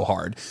trying so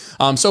hard.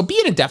 So be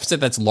in a deficit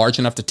that's large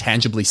enough to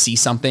tangibly see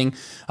something.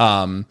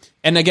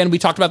 And again, we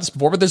talked about this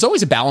before, but there's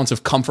always a balance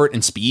of comfort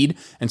and speed.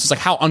 And so it's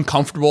like, how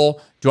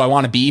uncomfortable do I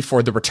want to be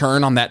for the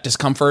return on that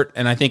discomfort?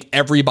 And I think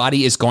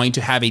everybody is going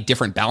to have a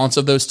different balance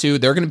of those two.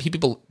 There are going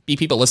to be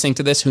people listening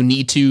to this who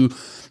need to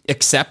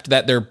accept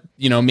that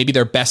maybe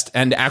their best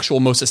and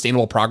actual most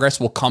sustainable progress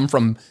will come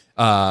from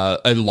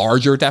a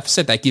larger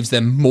deficit that gives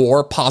them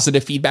more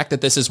positive feedback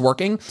that this is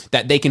working,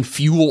 that they can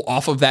fuel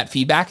off of that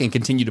feedback and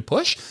continue to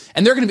push.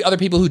 And there are going to be other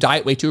people who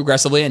diet way too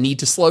aggressively and need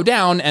to slow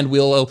down and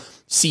will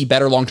see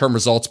better long-term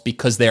results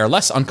because they are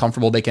less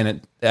uncomfortable. They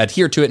can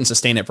adhere to it and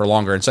sustain it for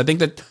longer. And so I think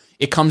that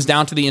it comes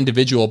down to the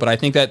individual, but I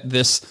think that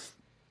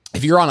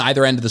if you're on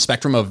either end of the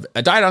spectrum of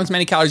a diet on as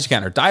many calories as you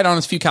can or diet on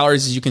as few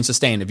calories as you can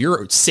sustain, if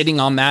you're sitting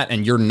on that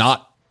and you're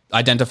not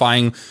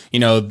identifying,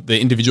 the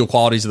individual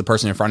qualities of the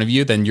person in front of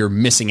you, then you're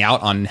missing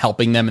out on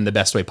helping them in the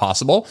best way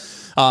possible.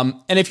 And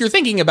if you're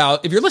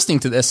listening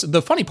to this,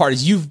 the funny part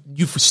is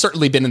you've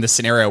certainly been in this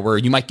scenario where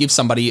you might give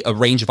somebody a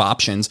range of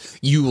options.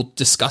 You will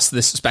discuss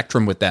this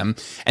spectrum with them,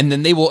 and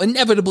then they will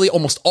inevitably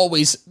almost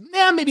always,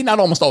 maybe not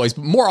almost always,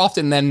 but more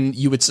often than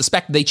you would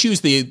suspect, they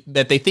choose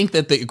that they think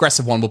that the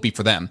aggressive one will be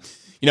for them.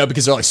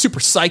 Because they're like super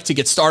psyched to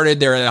get started.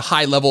 They're at a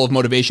high level of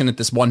motivation at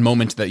this one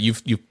moment that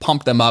you've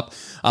pumped them up.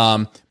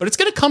 But it's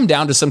going to come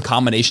down to some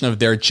combination of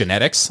their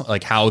genetics,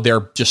 like how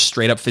their just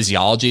straight up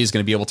physiology is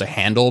going to be able to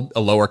handle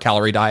a lower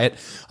calorie diet,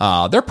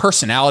 their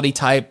personality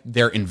type,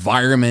 their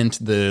environment,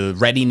 the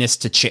readiness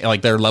to change,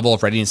 like their level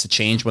of readiness to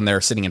change when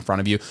they're sitting in front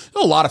of you.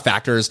 There are a lot of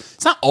factors.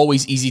 It's not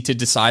always easy to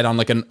decide on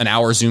like an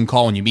hour Zoom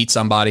call when you meet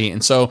somebody.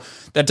 And so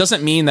that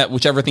doesn't mean that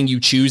whichever thing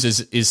you choose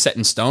is set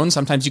in stone.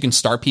 Sometimes you can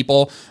start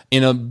people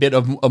in a bit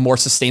of a more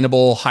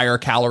sustainable, higher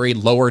calorie,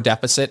 lower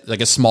deficit, like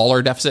a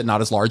smaller deficit,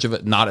 not as large of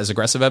it, not as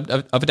aggressive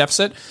of a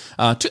deficit,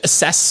 to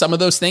assess some of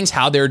those things,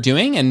 how they're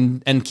doing,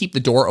 and keep the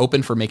door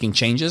open for making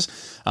changes.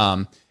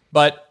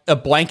 But a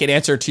blanket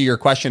answer to your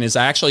question is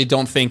I actually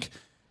don't think,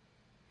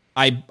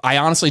 I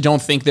honestly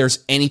don't think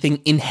there's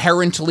anything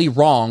inherently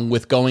wrong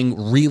with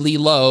going really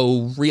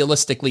low,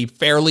 realistically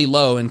fairly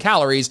low in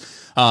calories.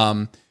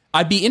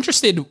 I'd be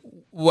interested.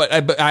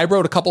 I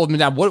wrote a couple of them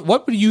down.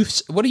 What do you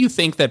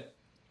think that?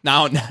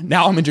 Now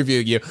I'm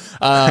interviewing you.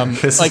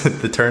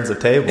 The turns of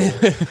table.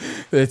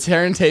 The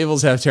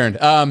turntables have turned.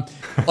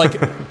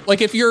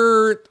 Like if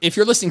you're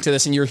listening to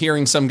this and you're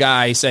hearing some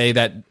guy say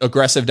that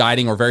aggressive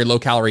dieting or very low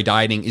calorie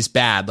dieting is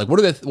bad, like what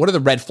are the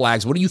red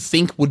flags? What do you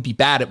think would be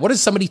bad? What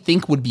does somebody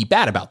think would be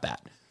bad about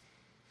that?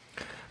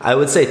 I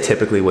would say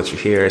typically what you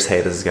hear is,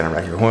 hey, this is going to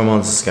wreck your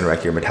hormones, this is going to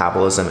wreck your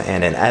metabolism,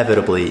 and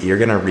inevitably you're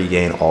going to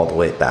regain all the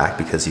weight back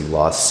because you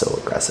lost so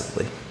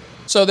aggressively.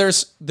 So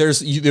there's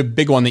the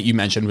big one that you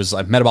mentioned was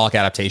like metabolic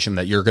adaptation,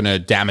 that you're going to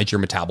damage your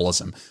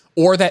metabolism,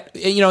 or that,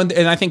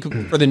 and I think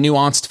for the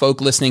nuanced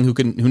folk listening who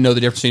know the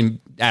difference between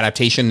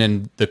adaptation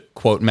and the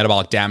quote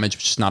metabolic damage,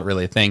 which is not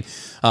really a thing.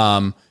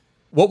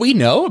 What we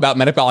know about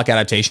metabolic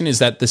adaptation is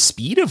that the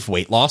speed of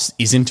weight loss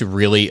isn't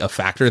really a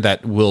factor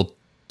that will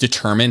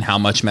determine how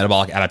much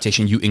metabolic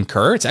adaptation you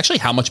incur. It's actually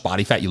how much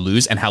body fat you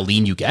lose and how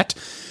lean you get,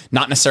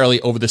 not necessarily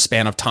over the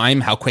span of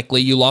time, how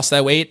quickly you lost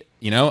that weight.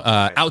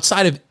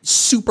 Outside of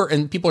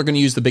and people are going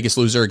to use the Biggest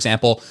Loser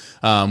example,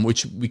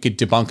 which we could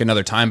debunk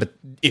another time. But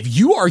if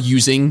you are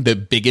using the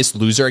Biggest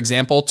Loser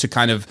example to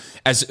kind of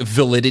as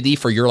validity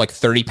for your like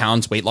 30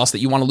 pounds weight loss that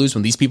you want to lose,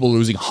 when these people are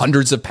losing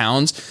hundreds of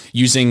pounds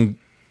using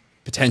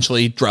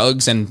potentially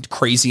drugs and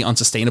crazy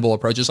unsustainable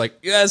approaches,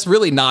 it's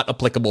really not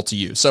applicable to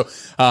you. So,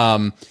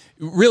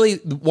 really,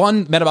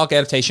 one, metabolic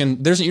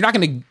adaptation, you're not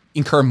going to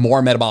incur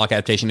more metabolic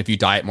adaptation if you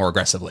diet more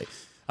aggressively.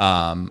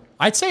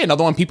 I'd say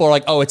another one, people are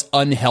like, oh, it's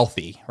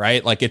unhealthy,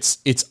 right? Like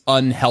it's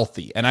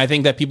unhealthy. And I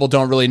think that people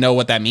don't really know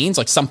what that means.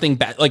 Like something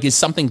bad, is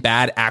something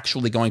bad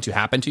actually going to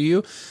happen to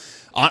you?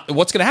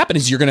 What's going to happen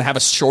is you're going to have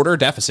a shorter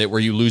deficit where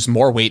you lose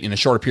more weight in a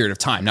shorter period of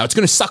time. Now it's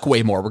going to suck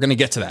way more. We're going to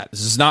get to that.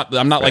 This is not,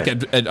 I'm not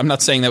right. I'm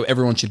not saying that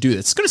everyone should do this.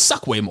 It's going to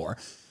suck way more.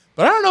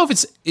 But I don't know if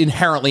it's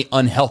inherently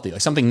unhealthy. Like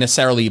something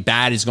necessarily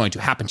bad is going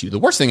to happen to you. The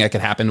worst thing that could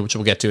happen, which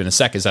we'll get to in a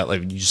sec, is that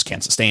you just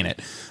can't sustain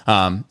it.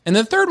 And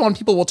the third one,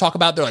 people will talk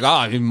about, they're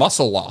like,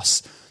 muscle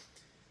loss.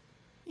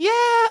 Yeah,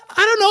 I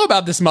don't know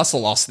about this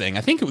muscle loss thing.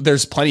 I think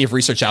there's plenty of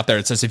research out there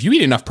that says if you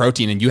eat enough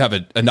protein and you have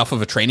enough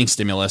of a training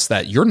stimulus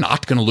that you're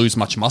not going to lose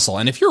much muscle.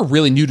 And if you're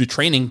really new to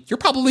training, you're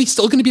probably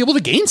still going to be able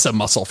to gain some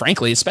muscle,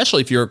 frankly,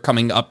 especially if you're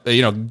coming up,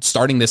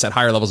 starting this at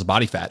higher levels of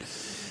body fat.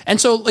 And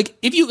so,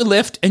 if you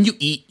lift and you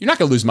eat, you're not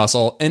going to lose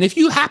muscle. And if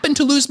you happen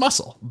to lose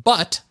muscle,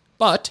 but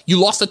you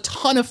lost a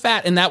ton of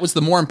fat, and that was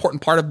the more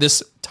important part of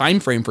this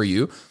time frame for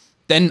you,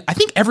 then I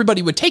think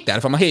everybody would take that.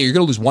 If I'm like, hey, you're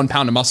going to lose 1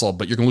 pound of muscle,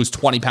 but you're going to lose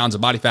 20 pounds of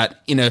body fat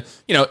in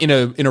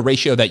a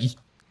ratio that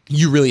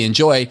you really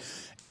enjoy.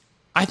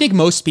 I think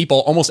most people,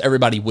 almost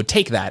everybody, would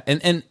take that.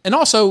 And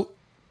also,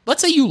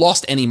 let's say you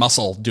lost any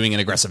muscle doing an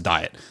aggressive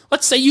diet.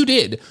 Let's say you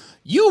did.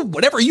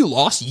 Whatever you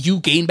lost, you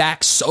gain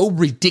back so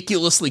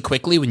ridiculously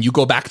quickly when you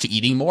go back to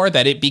eating more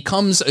that it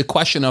becomes a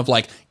question of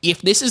like,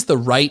 if this is the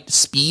right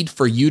speed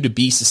for you to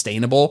be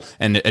sustainable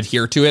and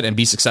adhere to it and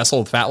be successful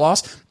with fat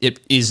loss, it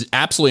is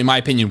absolutely, in my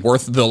opinion,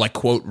 worth the like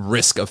quote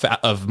risk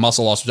of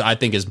muscle loss, which I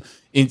think is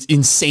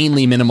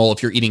insanely minimal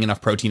if you're eating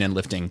enough protein and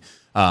lifting.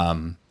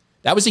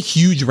 That was a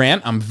huge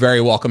rant. I'm very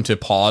welcome to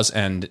pause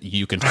and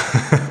you can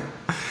talk.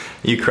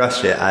 You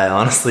crushed it. I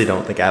honestly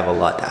don't think I have a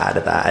lot to add to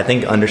that. I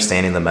think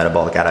understanding the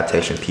metabolic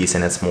adaptation piece,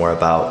 and it's more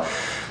about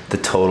the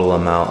total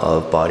amount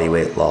of body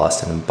weight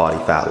loss and body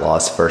fat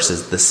loss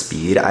versus the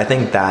speed. I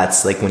think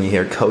that's like when you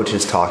hear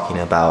coaches talking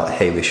about,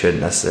 hey, we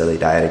shouldn't necessarily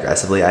diet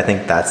aggressively. I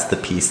think that's the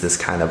piece that's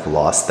kind of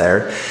lost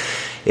there,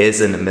 is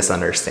a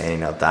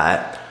misunderstanding of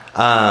that.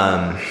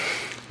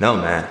 No,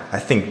 man, I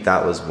think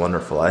that was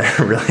wonderful. I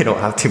really don't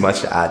have too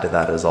much to add to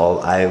that as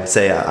all. I would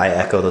say I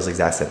echo those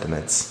exact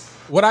sentiments.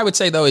 What I would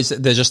say, though, is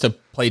that just to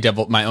play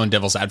my own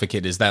devil's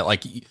advocate, is that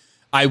like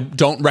I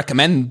don't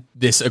recommend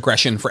this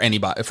aggression for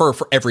anybody, for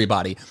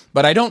everybody,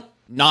 but I don't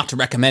not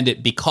recommend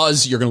it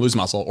because you're going to lose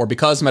muscle or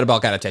because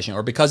metabolic adaptation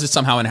or because it's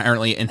somehow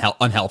inherently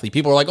unhealthy.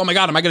 People are like, oh my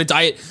God, am I going to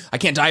diet? I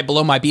can't diet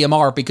below my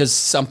BMR because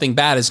something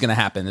bad is going to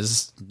happen. This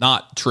is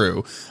not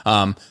true.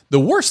 The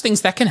worst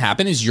things that can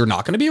happen is you're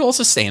not going to be able to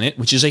sustain it,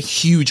 which is a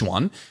huge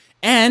one.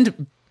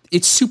 And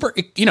it's super,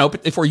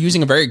 if we're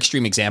using a very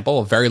extreme example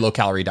of very low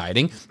calorie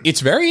dieting, it's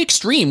very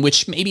extreme,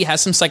 which maybe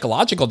has some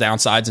psychological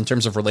downsides in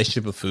terms of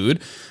relationship with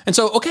food. And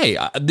so, okay,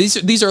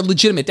 these are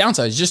legitimate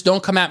downsides. Just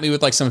don't come at me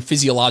with like some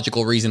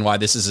physiological reason why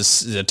this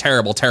is a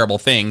terrible, terrible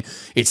thing.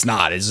 It's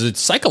not. It's a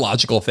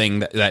psychological thing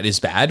that is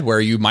bad,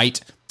 where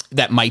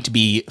that might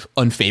be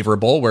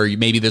unfavorable, where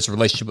maybe there's a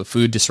relationship with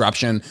food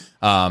disruption.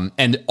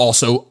 And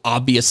also,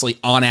 obviously,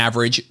 on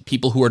average,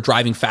 people who are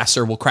driving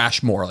faster will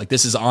crash more. Like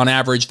this is on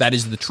average, that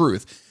is the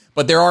truth.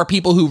 But there are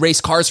people who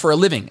race cars for a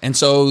living. And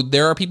so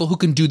there are people who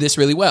can do this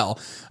really well.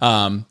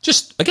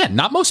 Just, again,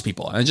 not most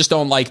people. And I just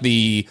don't like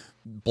the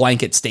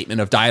blanket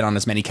statement of diet on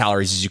as many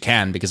calories as you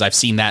can, because I've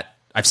seen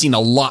a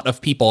lot of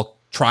people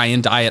try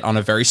and diet on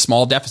a very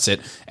small deficit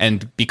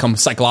and become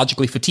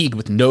psychologically fatigued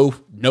with no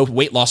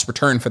weight loss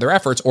return for their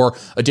efforts, or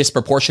a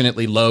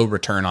disproportionately low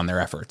return on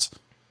their efforts.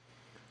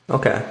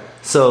 Okay.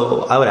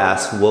 So I would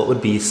ask, what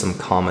would be some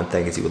common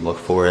things you would look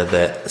for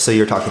so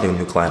you're talking to a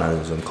new client on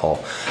a Zoom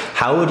call.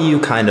 How would you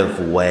kind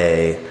of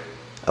weigh,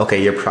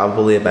 okay, you're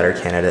probably a better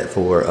candidate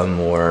for a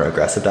more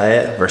aggressive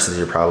diet versus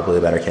you're probably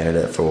a better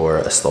candidate for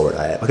a slower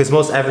diet? Because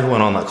most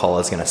everyone on that call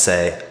is going to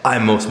say,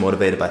 I'm most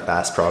motivated by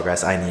fast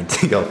progress. I need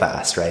to go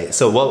fast, right?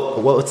 So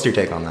what's your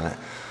take on that?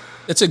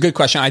 It's a good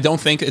question. I don't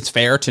think it's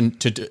fair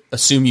to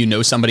assume you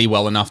know somebody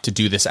well enough to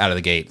do this out of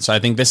the gate. So I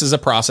think this is a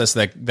process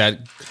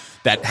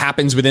that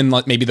happens within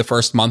maybe the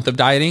first month of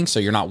dieting. So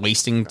you're not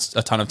wasting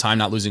a ton of time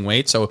not losing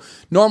weight. So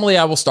normally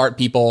I will start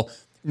people.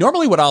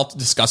 Normally what I'll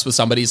discuss with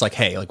somebody is like,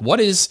 hey, like what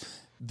is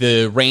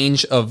the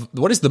range of,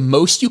 what is the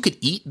most you could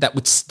eat that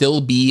would still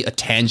be a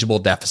tangible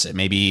deficit?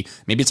 Maybe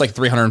it's like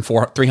 300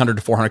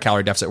 to 400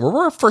 calorie deficit where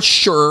we're for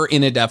sure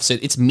in a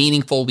deficit. It's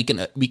meaningful. We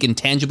can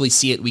tangibly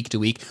see it week to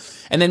week.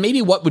 And then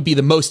maybe what would be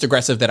the most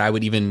aggressive that I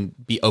would even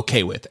be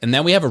okay with. And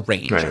then we have a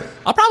range. Right.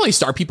 I'll probably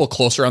start people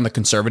closer on the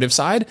conservative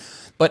side,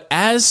 but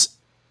as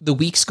the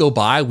weeks go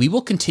by, we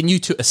will continue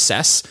to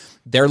assess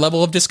their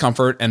level of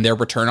discomfort and their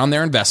return on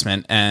their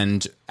investment.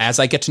 And as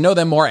I get to know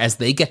them more, as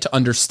they get to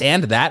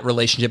understand that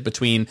relationship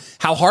between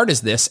how hard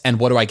is this and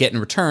what do I get in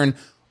return,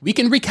 we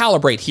can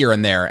recalibrate here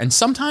and there. And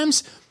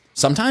sometimes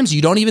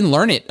you don't even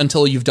learn it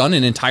until you've done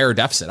an entire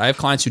deficit. I have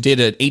clients who did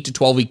an 8 to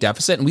 12 week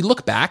deficit, and we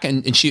look back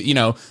and she,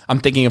 I'm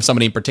thinking of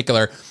somebody in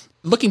particular,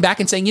 looking back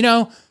and saying,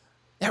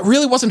 that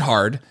really wasn't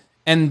hard.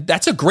 And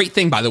that's a great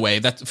thing, by the way.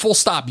 That's full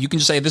stop. You can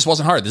just say, this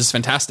wasn't hard. This is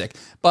fantastic.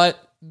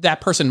 But that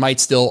person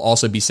might still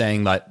also be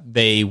saying that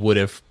they would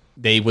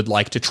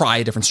like to try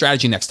a different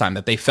strategy next time,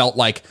 that they felt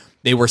like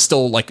they were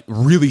still like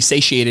really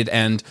satiated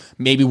and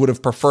maybe would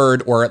have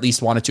preferred, or at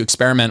least wanted to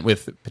experiment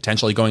with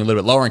potentially going a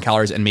little bit lower in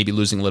calories and maybe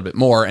losing a little bit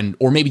more,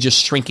 or maybe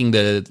just shrinking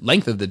the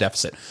length of the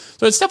deficit.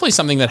 So it's definitely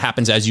something that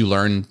happens as you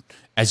learn,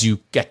 as you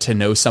get to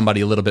know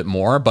somebody a little bit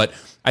more. But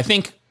I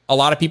think a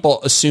lot of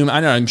people assume, I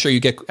don't know, I'm sure you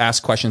get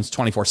asked questions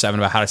 24/7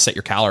 about how to set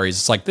your calories.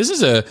 It's like, this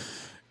is a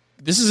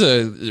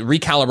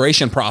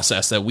recalibration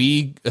process that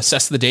we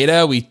assess the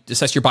data, we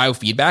assess your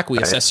biofeedback, we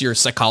assess your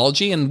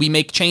psychology, and we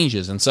make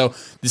changes. And so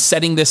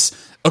setting this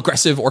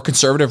aggressive or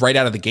conservative right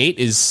out of the gate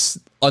is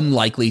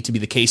unlikely to be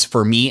the case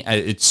for me.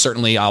 It's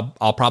certainly,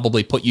 I'll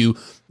probably put you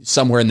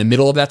somewhere in the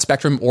middle of that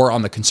spectrum or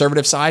on the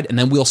conservative side. And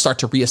then we'll start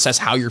to reassess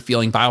how you're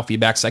feeling,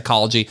 biofeedback,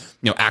 psychology,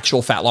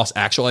 actual fat loss,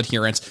 actual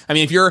adherence. I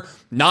mean, if you're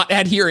not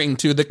adhering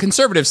to the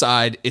conservative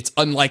side, it's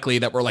unlikely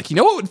that we're like,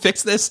 what would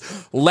fix this?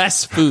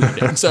 Less food.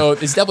 And so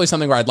it's definitely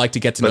something where I'd like to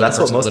get to know. But that's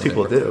what most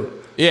people do.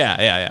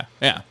 Yeah.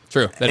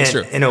 True. That is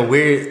true.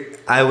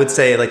 I would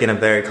say like in a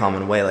very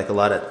common way, like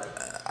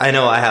I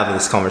know I have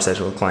this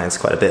conversation with clients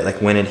quite a bit,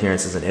 like when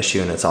adherence is an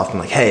issue, and it's often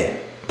like, hey,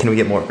 can we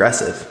get more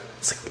aggressive?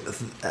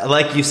 It's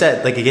like you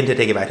said, like again, to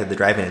take it back to the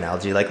driving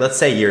analogy, like let's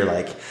say you're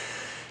like,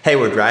 hey,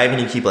 we're driving,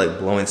 you keep like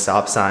blowing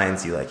stop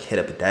signs, you like hit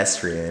a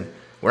pedestrian.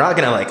 We're not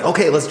gonna like,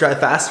 okay, let's drive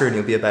faster and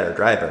you'll be a better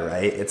driver,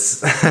 right?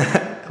 It's,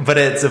 but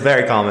it's a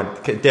very common,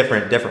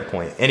 different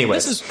point.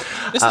 Anyways,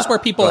 this is where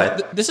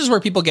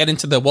people get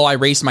into the, well, I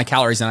raised my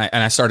calories and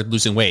I started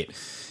losing weight.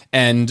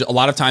 And a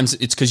lot of times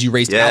it's because you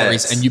raised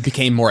calories and you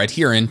became more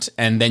adherent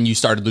and then you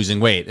started losing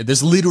weight.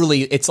 This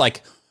literally, it's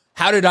like,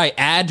 how did I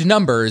add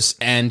numbers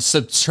and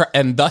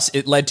thus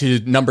it led to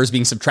numbers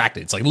being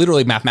subtracted? It's like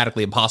literally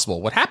mathematically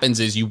impossible. What happens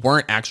is you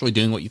weren't actually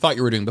doing what you thought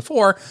you were doing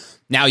before.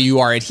 Now you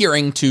are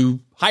adhering to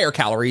higher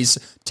calories,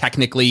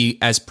 technically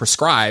as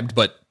prescribed,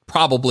 but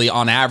probably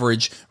on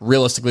average,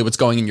 realistically, what's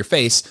going in your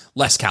face,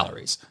 less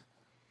calories.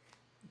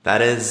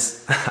 That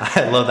is,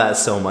 I love that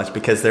so much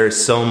because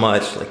there's so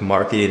much like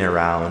marketing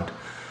around.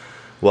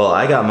 Well,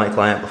 I got my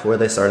client before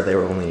they started, they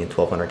were only eating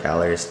 1,200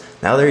 calories.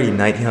 Now they're eating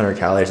 1,900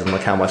 calories and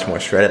look how much more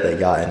shredded they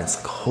got. And it's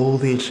like,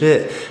 holy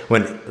shit.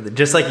 When,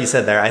 just like you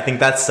said there, I think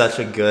that's such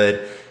a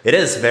good, it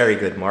is very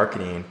good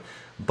marketing,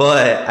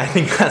 but I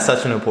think that's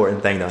such an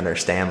important thing to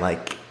understand.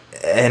 Like,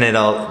 and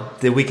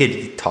we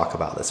could talk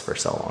about this for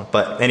so long.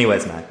 But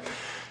anyways, man,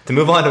 to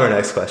move on to our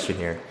next question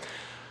here.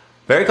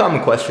 Very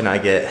common question I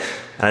get,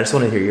 and I just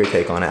want to hear your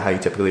take on it, how you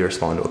typically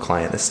respond to a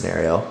client in this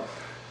scenario.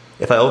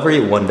 If I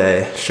overeat one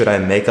day, should I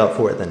make up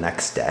for it the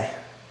next day?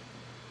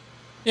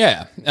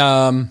 Yeah.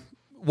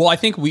 Well, I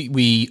think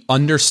we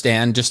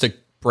understand, just to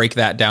break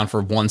that down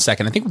for 1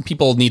 second. I think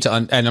people need to,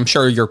 and I'm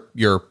sure your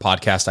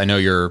podcast, I know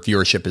your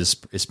viewership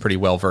is pretty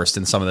well versed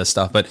in some of this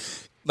stuff, but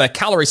that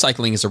calorie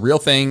cycling is a real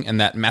thing, and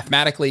that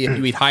mathematically, if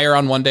you eat higher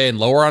on one day and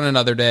lower on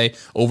another day,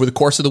 over the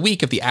course of the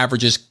week, if the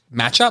averages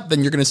match up,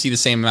 then you're going to see the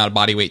same amount of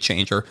body weight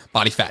change or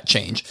body fat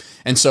change.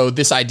 And so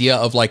this idea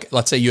of like,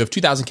 let's say you have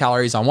 2,000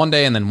 calories on one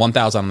day and then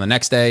 1,000 on the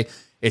next day,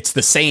 it's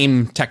the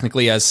same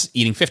technically as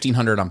eating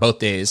 1,500 on both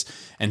days.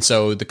 And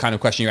so the kind of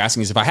question you're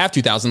asking is, if I have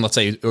 2,000, let's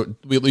say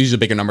we'll use a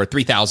bigger number,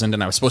 3,000,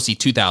 and I was supposed to eat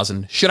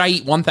 2,000, should I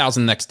eat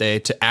 1,000 next day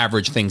to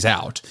average things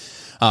out?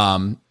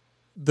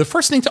 The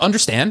first thing to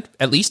understand,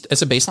 at least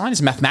as a baseline,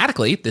 is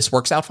mathematically, this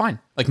works out fine.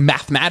 Like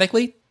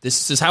mathematically,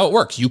 this is how it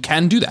works. You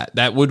can do that.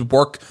 That would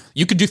work.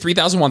 You could do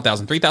 3,000,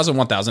 1,000, 3,000,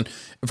 1,000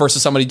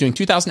 versus somebody doing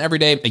 2,000 every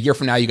day. A year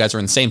from now, you guys are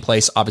in the same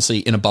place, obviously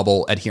in a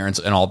bubble, adherence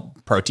and all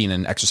protein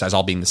and exercise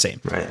all being the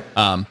same. Right.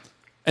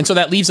 And so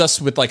that leaves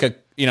us with like a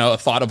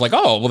thought of like,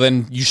 oh, well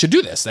then you should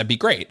do this. That'd be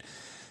great.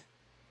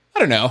 I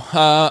don't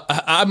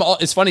know.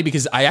 It's funny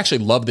because I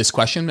actually love this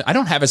question. I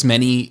don't have as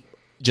many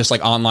just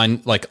like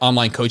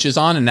online coaches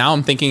on. And now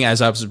I'm thinking,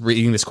 as I was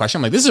reading this question,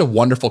 I'm like, this is a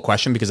wonderful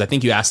question, because I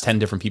think you ask 10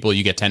 different people,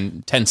 you get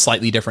 10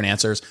 slightly different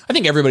answers. I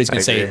think everybody's going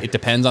to say it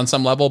depends on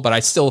some level, but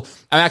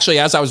I'm actually,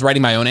 as I was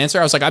writing my own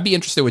answer, I was like, I'd be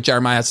interested what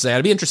Jeremiah has to say.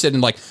 I'd be interested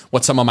in like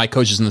what some of my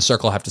coaches in the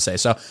circle have to say.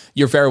 So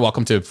you're very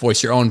welcome to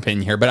voice your own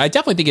opinion here, but I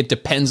definitely think it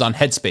depends on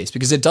headspace,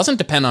 because it doesn't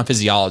depend on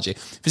physiology.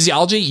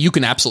 Physiology, you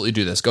can absolutely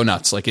do this. Go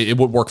nuts. Like it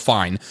would work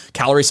fine.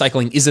 Calorie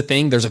cycling is a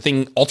thing. There's a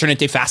thing. Alternate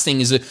day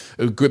fasting is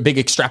a big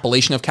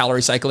extrapolation of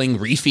calorie cycling.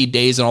 Refeed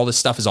days and all this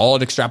stuff is all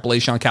an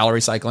extrapolation on calorie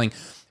cycling.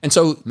 And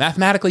so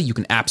mathematically, you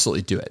can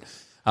absolutely do it.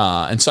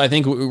 And so I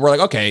think we're like,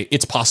 okay,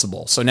 it's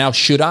possible. So now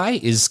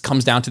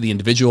comes down to the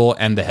individual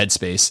and the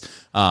headspace.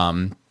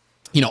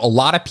 A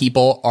lot of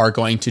people are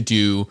going to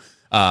do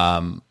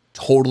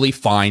totally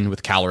fine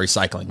with calorie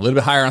cycling. A little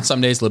bit higher on some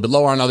days, a little bit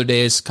lower on other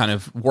days, kind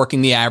of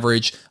working the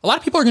average. A lot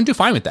of people are going to do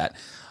fine with that.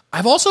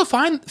 I've also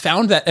found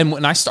that, and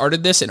when I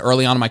started this and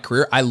early on in my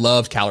career, I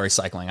loved calorie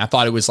cycling. I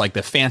thought it was like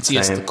the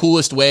fanciest, the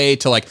coolest way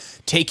to like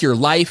take your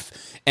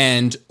life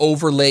and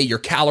overlay your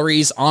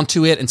calories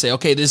onto it and say,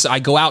 okay, I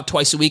go out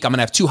twice a week. I'm going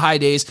to have 2 high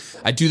days.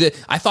 I do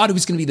that. I thought it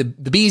was going to be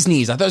the bee's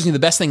knees. I thought it was going to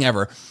be the best thing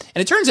ever.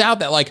 And it turns out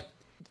that like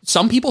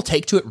some people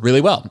take to it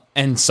really well,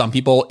 and some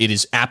people it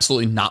is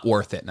absolutely not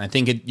worth it. And I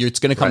think it's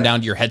going to come down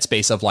to your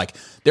headspace of like,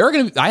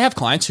 I have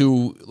clients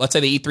who, let's say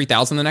they eat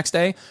 3,000 the next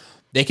day.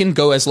 They can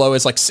go as low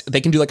as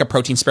they can do like a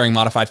protein sparing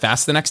modified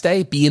fast the next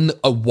day, be in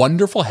a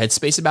wonderful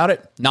headspace about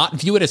it, not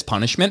view it as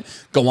punishment,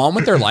 go on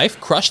with their life,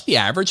 crush the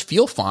average,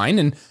 feel fine.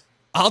 And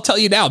I'll tell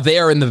you now, they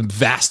are in the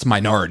vast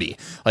minority.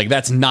 Like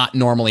that's not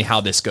normally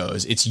how this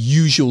goes. It's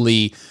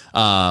usually,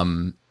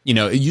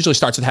 it usually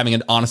starts with having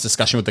an honest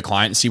discussion with the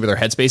client and see where their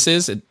headspace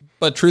is.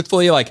 But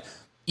truthfully, like,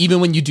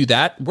 even when you do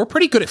that, we're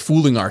pretty good at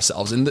fooling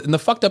ourselves. And the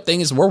fucked up thing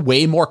is we're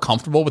way more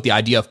comfortable with the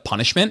idea of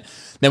punishment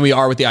than we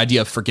are with the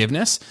idea of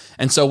forgiveness.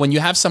 And so when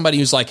you have somebody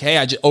who's like, hey,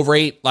 I just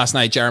overate last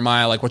night,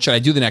 Jeremiah, like, what should I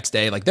do the next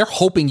day? Like, they're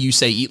hoping you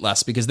say eat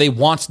less because they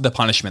want the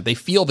punishment. They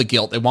feel the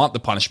guilt. They want the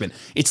punishment.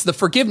 It's the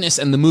forgiveness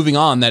and the moving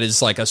on that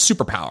is like a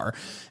superpower.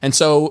 And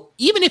so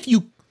even if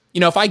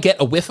if I get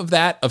a whiff of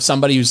that, of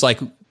somebody who's like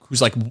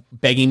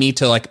begging me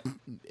to like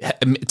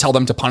tell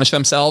them to punish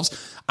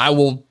themselves, I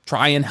will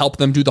try and help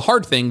them do the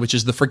hard thing, which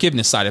is the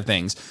forgiveness side of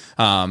things.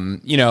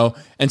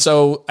 And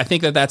so I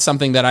think that that's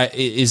something that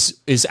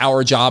is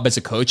our job as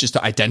a coach, is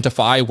to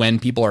identify when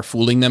people are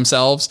fooling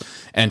themselves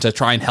and to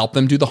try and help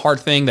them do the hard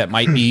thing that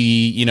might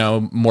be,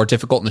 more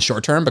difficult in the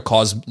short term, but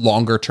cause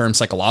longer term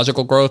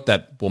psychological growth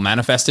that will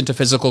manifest into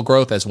physical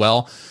growth as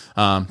well.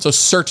 So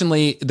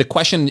certainly the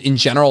question in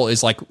general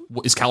is like,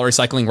 is calorie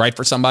cycling right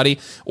for somebody,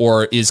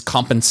 or is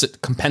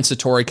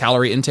compensatory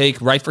calorie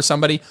intake right for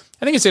somebody?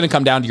 I think it's going to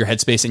come down to your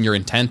headspace and your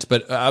intent.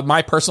 But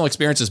my personal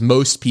experience is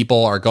most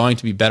people are going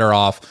to be better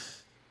off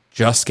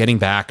just getting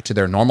back to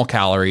their normal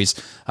calories,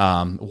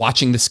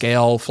 watching the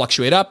scale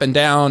fluctuate up and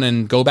down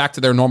and go back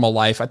to their normal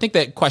life. I think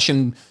that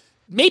question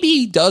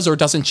maybe does or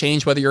doesn't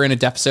change whether you're in a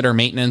deficit or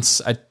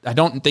maintenance. I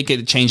don't think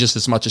it changes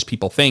as much as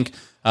people think.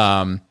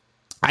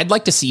 I'd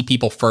like to see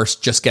people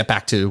first just get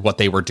back to what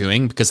they were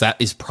doing, because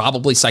that is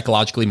probably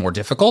psychologically more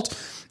difficult.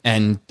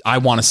 And I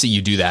want to see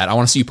you do that. I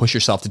want to see you push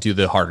yourself to do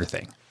the harder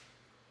thing.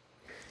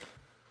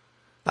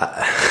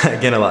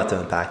 Again, a lot to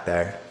unpack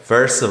there.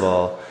 First of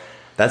all,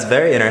 that's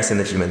very interesting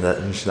that you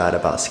mentioned that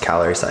about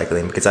calorie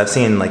cycling, because I've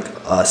seen like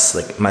us,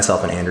 like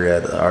myself and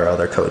Andrea, our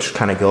other coach,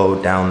 kind of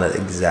go down the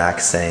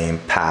exact same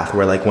path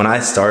where like when I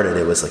started,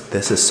 it was like,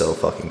 this is so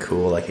fucking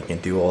cool. Like I can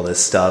do all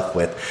this stuff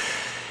with,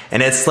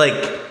 and it's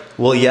like,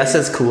 well, yes,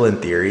 it's cool in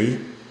theory.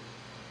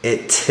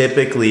 It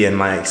typically, in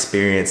my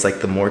experience,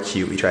 like the more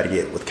cute we try to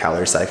get with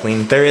calorie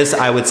cycling, there is,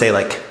 I would say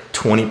like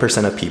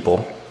 20% of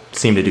people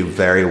seem to do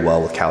very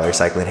well with calorie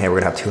cycling. Hey, we're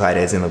gonna have 2 high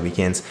days in the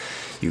weekends.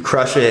 You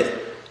crush it.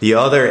 The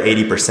other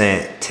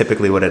 80%,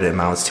 typically what it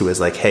amounts to is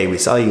like, hey, we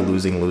saw you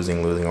losing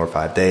over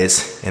 5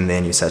 days, and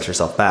then you set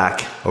yourself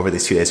back over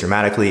these 2 days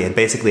dramatically. And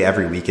basically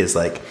every week is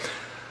like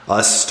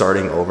us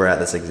starting over at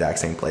this exact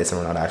same place, and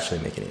we're not actually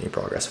making any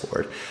progress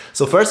forward.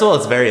 So first of all,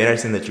 it's very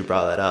interesting that you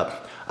brought that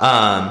up,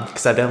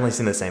 because I've definitely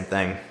seen the same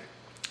thing.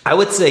 I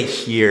would say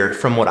here,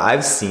 from what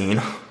I've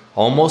seen,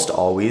 almost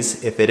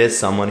always, if it is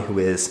someone who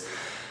is,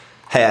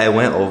 hey, I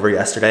went over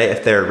yesterday,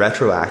 if they're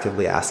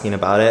retroactively asking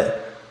about it,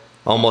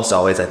 almost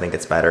always I think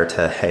it's better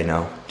to, hey,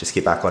 no, just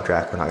get back on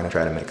track. We're not going to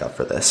try to make up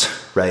for this,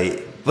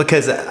 right?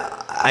 Because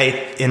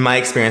in my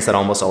experience, that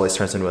almost always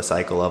turns into a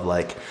cycle of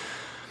like,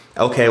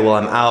 okay, well,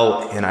 I'm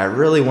out and I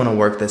really want to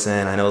work this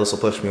in. I know this will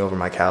push me over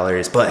my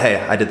calories, but hey,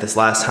 I did this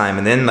last time.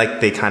 And then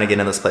like they kind of get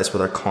in this place where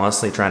they're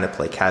constantly trying to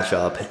play catch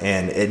up,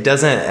 and it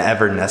doesn't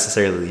ever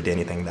necessarily lead to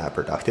anything that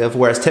productive.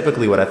 Whereas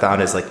typically what I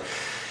found is like,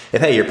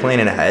 if, hey, you're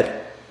planning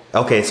ahead,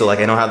 okay, so like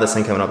I don't have this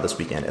thing coming up this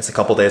weekend. It's a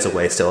couple days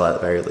away still at the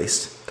very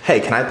least. Hey,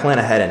 can I plan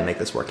ahead and make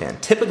this work in?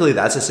 Typically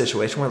that's a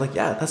situation where like,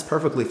 yeah, that's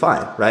perfectly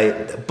fine,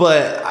 right?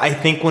 But I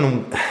think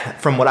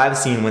from what I've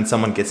seen, when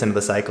someone gets into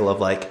the cycle of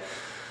like,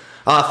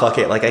 fuck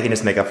it, like I can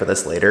just make up for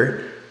this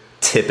later,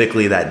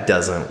 typically that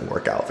doesn't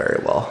work out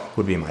very well,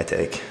 would be my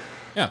take.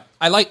 Yeah,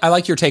 I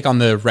like your take on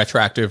the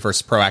retroactive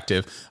versus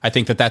proactive. I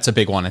think that that's a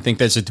big one. I think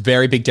there's a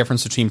very big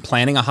difference between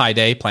planning a high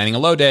day, planning a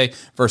low day,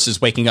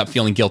 versus waking up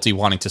feeling guilty,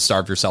 wanting to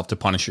starve yourself to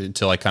punish it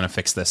to like kind of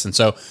fix this. And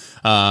so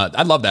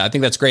I love that. I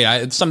think that's great.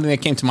 It's something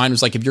that came to mind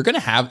was like, if you're going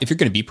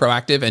to be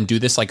proactive and do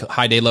this like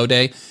high day, low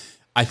day,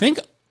 I think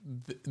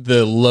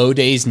the low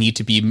days need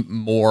to be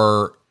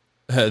more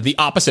the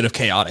opposite of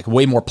chaotic,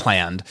 way more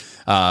planned,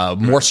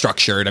 more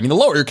structured. I mean, the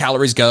lower your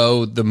calories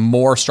go, the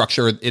more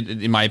structure,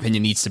 in my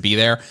opinion, needs to be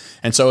there.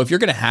 And so if you're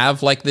going to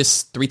have like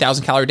this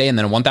 3,000 calorie day and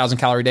then a 1,000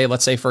 calorie day,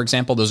 let's say, for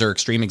example, those are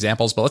extreme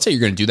examples, but let's say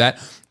you're going to do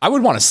that, I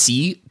would want to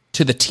see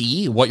to the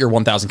T what your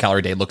 1,000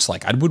 calorie day looks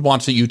like. I would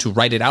want you to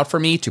write it out for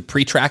me, to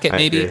pre-track it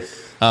maybe.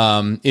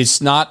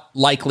 It's not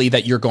likely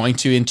that you're going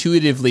to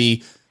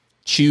intuitively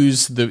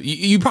choose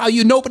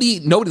nobody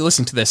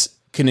listening to this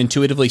can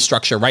intuitively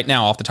structure right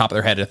now off the top of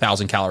their head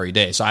 1,000 calorie a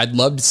day. So I'd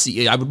love to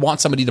see, I would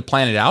want somebody to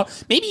plan it out.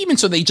 Maybe even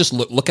so they just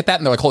look at that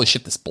and they're like, holy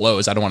shit, this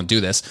blows. I don't want to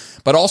do this.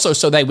 But also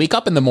so they wake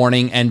up in the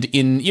morning and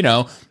in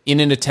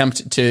an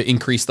attempt to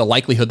increase the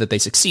likelihood that they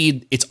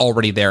succeed, it's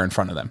already there in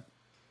front of them.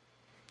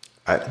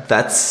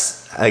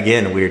 That's,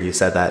 again, weird you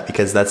said that,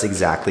 because that's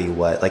exactly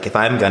what, like if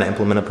I'm going to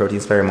implement a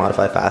protein sparing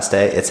modified fast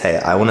day, it's, hey,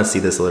 I want to see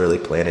this literally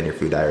planned in your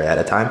food diary ahead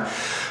of time.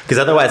 Because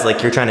otherwise,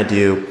 like you're trying to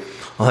do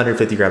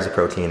 150 grams of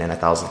protein and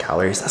 1,000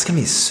 calories. That's going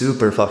to be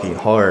super fucking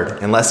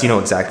hard unless you know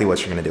exactly what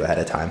you're going to do ahead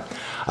of time.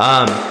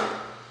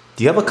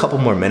 Do you have a couple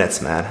more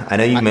minutes, man? I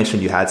know you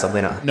mentioned you had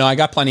something. No, I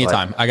got plenty of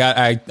time.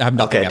 I have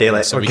nothing. Okay,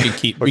 daylight. So we can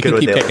keep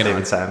kicking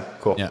on. Time.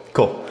 Cool. Yeah.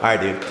 Cool. All right,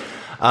 dude.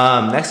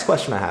 Next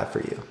question I have for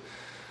you.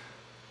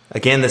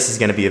 Again, this is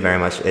going to be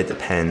it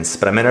depends,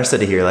 but I'm interested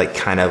to hear like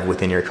kind of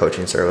within your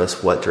coaching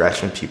service, what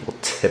direction people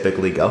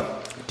typically go.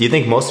 Do you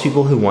think most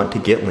people who want to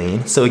get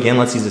lean, so again,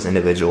 let's use this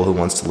individual who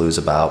wants to lose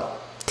about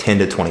 10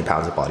 to 20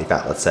 pounds of body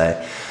fat, let's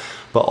say,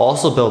 but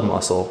also build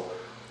muscle,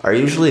 are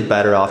usually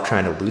better off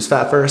trying to lose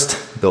fat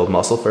first, build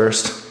muscle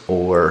first,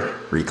 or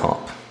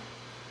recomp?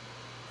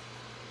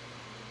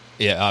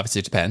 Yeah, obviously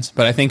it depends,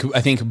 but I think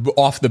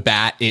off the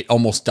bat it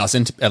almost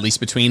doesn't. At least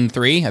between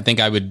three, I think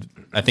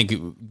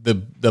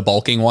the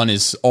bulking one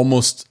is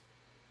almost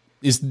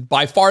is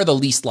by far the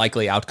least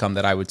likely outcome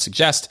that I would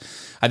suggest.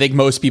 I think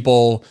most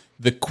people,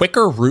 the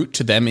quicker route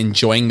to them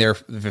enjoying their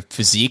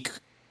physique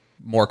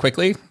more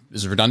quickly,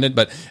 is redundant,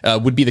 but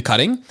would be the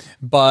cutting.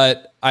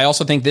 But I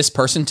also think this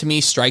person to me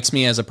strikes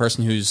me as a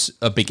person who's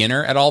a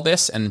beginner at all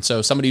this. And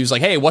so somebody who's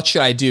like, hey, what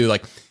should I do?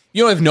 Like,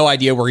 you have no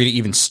idea where to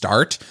even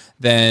start,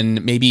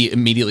 then maybe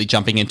immediately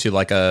jumping into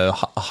like a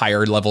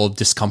higher level of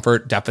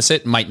discomfort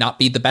deficit might not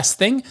be the best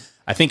thing.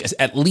 I think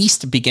at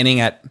least beginning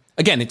at,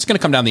 again, it's going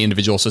to come down to the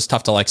individual. So it's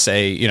tough to like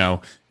say,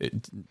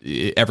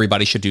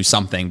 everybody should do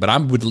something, but I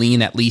would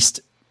lean, at least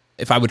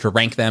if I were to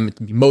rank them,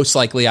 most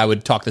likely I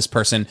would talk this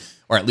person,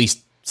 or at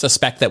least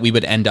suspect that we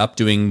would end up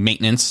doing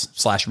maintenance /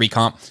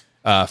 recomp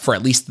for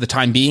at least the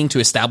time being to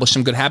establish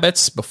some good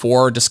habits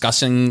before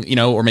discussing,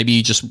 or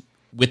maybe just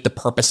with the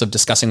purpose of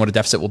discussing what a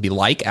deficit will be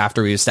like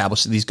after we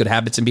establish these good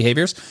habits and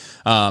behaviors,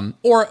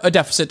 or a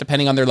deficit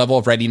depending on their level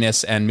of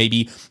readiness. And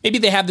maybe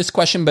they have this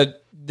question,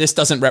 but this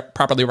doesn't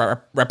properly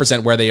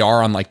represent where they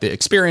are on like the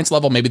experience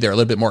level. Maybe they're a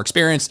little bit more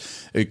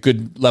experienced, a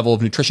good level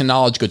of nutrition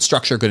knowledge, good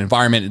structure, good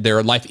environment.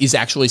 Their life is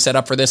actually set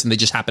up for this, and they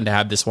just happen to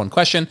have this one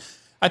question.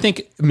 I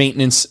think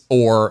maintenance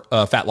or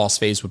a fat loss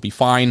phase would be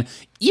fine.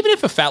 Even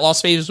if a fat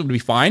loss phase would be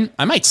fine,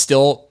 I might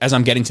still, as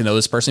I'm getting to know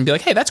this person, be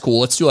like, hey, that's cool.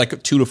 Let's do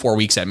like 2 to 4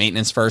 weeks at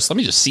maintenance first. Let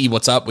me just see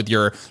what's up with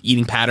your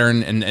eating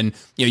pattern. And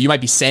you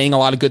might be saying a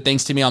lot of good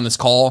things to me on this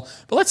call,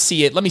 but let's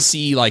see it. Let me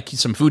see like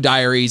some food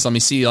diaries. Let me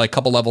see like a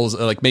couple levels,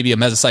 like maybe a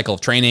mesocycle of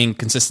training,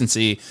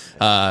 consistency,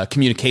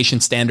 communication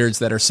standards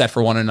that are set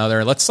for one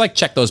another. Let's like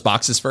check those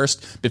boxes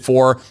first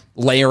before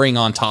layering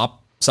on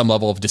top some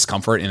level of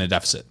discomfort in a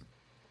deficit.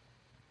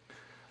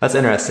 That's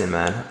interesting,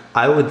 man.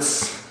 I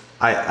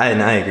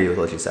agree with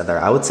what you said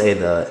there. I would say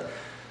that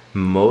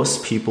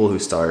most people who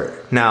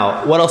start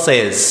now, what I'll say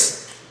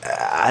is,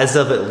 as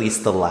of at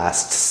least the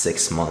last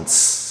 6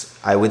 months,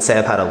 I would say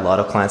I've had a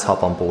lot of clients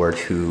hop on board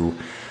who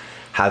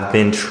have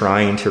been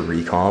trying to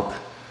recomp.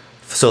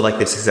 So like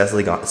they've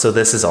successfully gone. So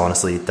this is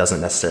honestly doesn't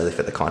necessarily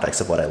fit the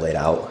context of what I laid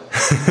out,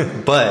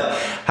 but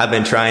have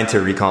been trying to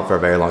recomp for a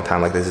very long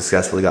time. Like they've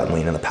successfully gotten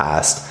lean in the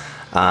past.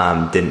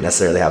 Didn't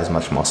necessarily have as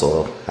much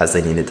muscle as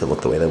they needed to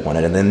look the way they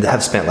wanted, and then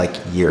have spent like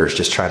years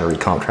just trying to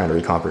recomp,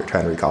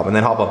 and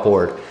then hop on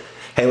board.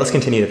 Hey, let's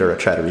continue to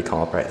try to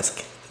recomp, right? It's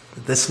like,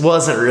 this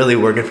wasn't really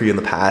working for you in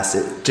the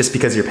past. Just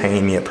because you're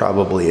paying me, it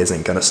probably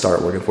isn't going to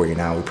start working for you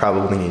now. We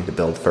probably need to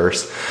build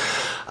first.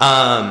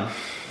 I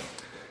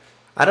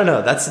don't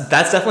know. That's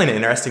definitely an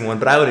interesting one,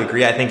 but I would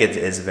agree. I think it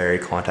is very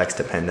context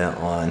dependent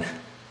on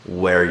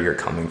where you're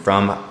coming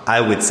from.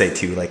 I would say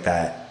too, like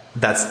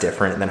that's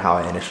different than how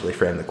I initially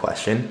framed the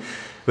question.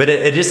 But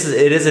it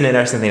is an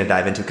interesting thing to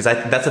dive into, because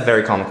that's a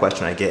very common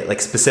question I get. Like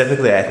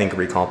specifically, I think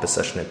recomp is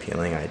such an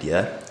appealing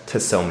idea to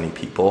so many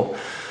people.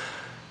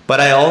 But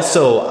I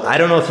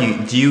don't know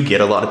if do you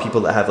get a lot of people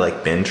that have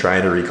like been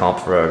trying to recomp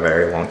for a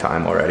very long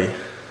time already?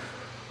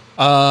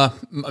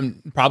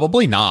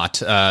 Probably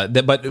not.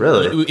 But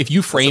really? If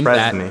you framed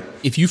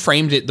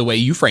it the way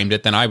you framed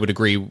it, then I would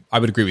agree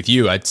with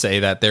you. I'd say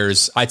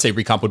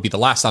recomp would be the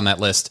last on that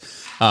list.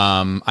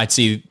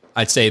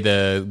 I'd say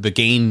the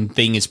gain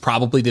thing is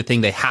probably the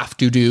thing they have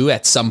to do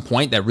at some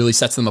point that really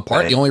sets them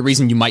apart. Right. The only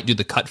reason you might do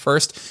the cut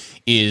first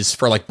is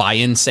for like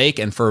buy-in sake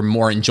and for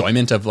more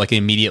enjoyment of like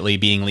immediately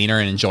being leaner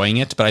and enjoying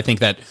it. But I think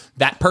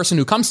that person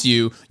who comes to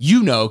you,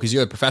 because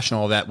you're a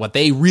professional, that what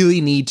they really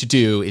need to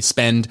do is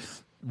spend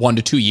 1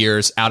 to 2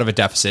 years out of a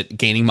deficit,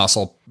 gaining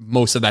muscle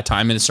most of that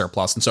time in a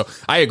surplus. And so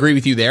I agree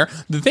with you there.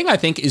 The thing I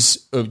think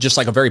is just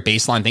like a very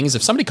baseline thing is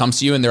if somebody comes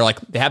to you and they're like,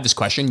 they have this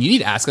question, you need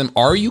to ask them,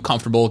 are you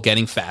comfortable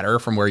getting fatter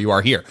from where you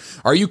are here?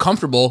 Are you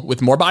comfortable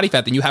with more body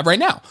fat than you have right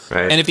now?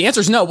 Right. And if the answer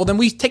is no, well, then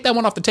we take that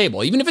one off the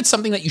table. Even if it's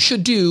something that you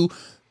should do,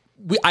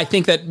 I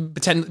think that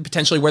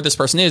potentially where this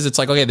person is, it's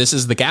like, okay, this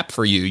is the gap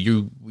for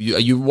you.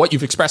 What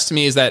you've expressed to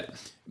me is that,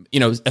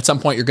 at some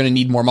point you're going to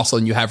need more muscle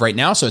than you have right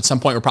now. So at some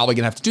point we're probably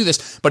going to have to do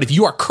this. But if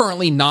you are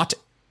currently not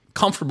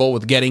comfortable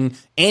with getting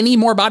any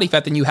more body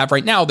fat than you have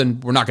right now,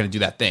 then we're not going to do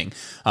that thing.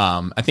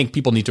 I think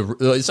people need to,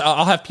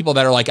 I'll have people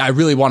that are like, I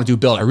really want to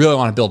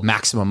build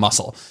maximum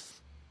muscle.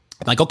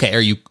 Like, okay, are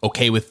you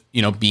okay with,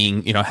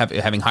 being,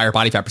 having higher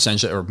body fat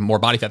percentage or more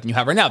body fat than you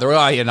have right now? They're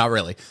like, oh, yeah, not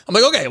really. I'm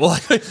like, okay, well,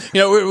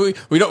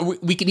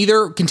 we can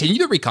either continue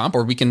to recomp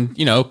or we can,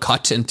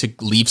 cut and to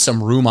leave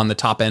some room on the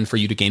top end for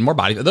you to gain more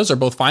body. Those are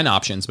both fine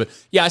options. But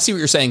yeah, I see what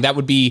you're saying. That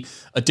would be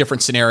a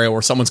different scenario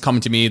where someone's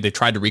coming to me, they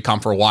tried to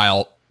recomp for a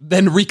while,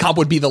 then recomp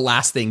would be the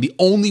last thing. The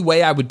only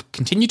way I would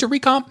continue to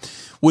recomp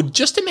would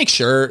just to make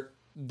sure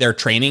their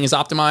training is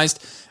optimized.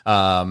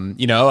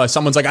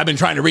 Someone's like, I've been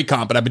trying to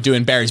recomp, but I've been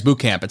doing Barry's boot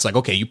camp. It's like,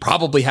 okay, you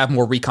probably have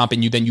more recomp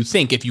in you than you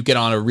think if you get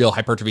on a real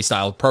hypertrophy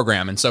style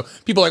program. And so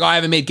people are like, oh, I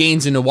haven't made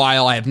gains in a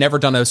while. I have never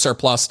done a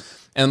surplus.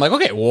 And I'm like,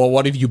 okay, well,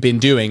 what have you been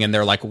doing? And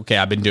they're like, okay,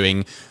 I've been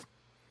doing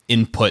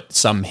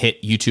some hit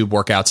YouTube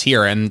workouts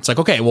here. And it's like,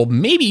 okay, well,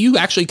 maybe you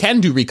actually can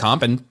do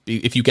recomp. And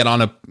if you get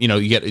on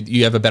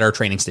you have a better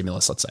training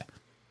stimulus, let's say.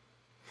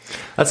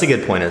 That's a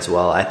good point as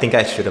well. I think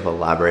I should have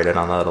elaborated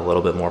on that a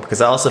little bit more,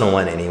 because I also don't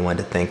want anyone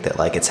to think that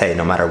like it's, hey,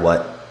 no matter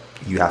what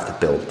you have to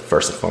build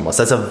first and foremost.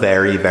 That's a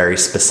very, very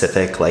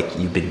specific, like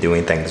you've been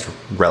doing things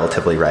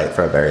relatively right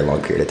for a very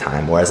long period of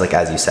time. Whereas like,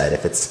 as you said,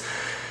 if it's,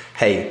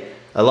 hey,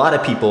 a lot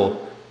of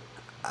people,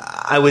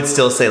 I would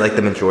still say like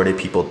the majority of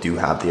people do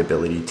have the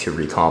ability to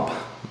recomp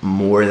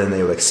more than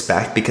they would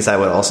expect, because I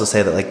would also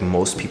say that like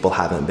most people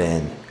haven't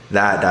been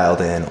that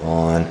dialed in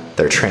on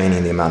their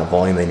training, the amount of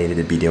volume they needed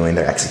to be doing,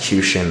 their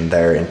execution,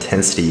 their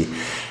intensity,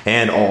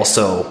 and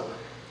also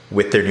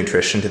with their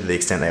nutrition to the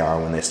extent they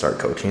are when they start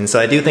coaching. So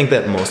I do think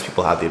that most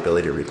people have the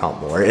ability to recomp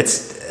more.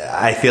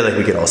 I feel like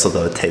we could also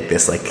though take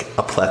this like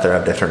a plethora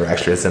of different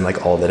directions and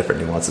like all the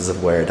different nuances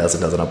of where it does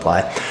and doesn't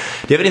apply.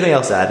 Do you have anything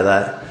else to add to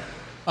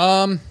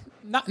that?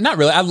 Not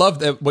really. I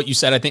love what you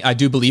said. I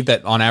do believe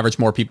that on average,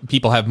 more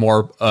people have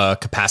more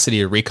capacity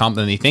to recomp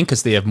than they think,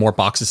 because they have more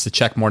boxes to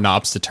check, more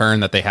knobs to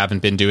turn that they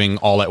haven't been doing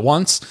all at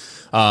once.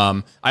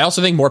 I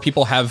also think more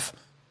people have,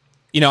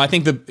 I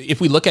think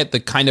if we look at the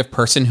kind of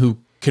person who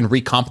can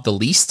recomp the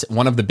least,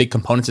 one of the big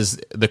components is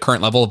the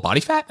current level of body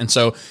fat. And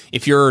so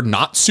if you're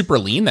not super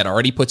lean, that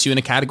already puts you in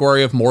a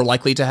category of more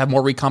likely to have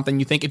more recomp than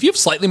you think. If you have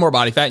slightly more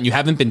body fat and you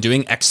haven't been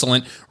doing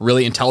excellent,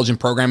 really intelligent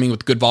programming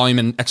with good volume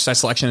and exercise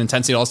selection,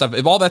 intensity, all that stuff,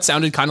 if all that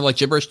sounded kind of like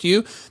gibberish to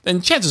you,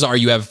 then chances are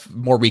you have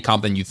more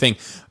recomp than you think.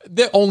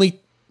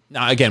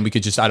 Again, we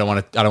could just, I don't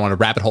want to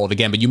rabbit hole it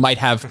again, but you might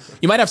have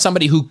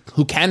somebody who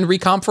can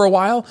recomp for a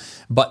while,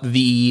 but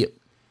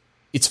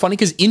it's funny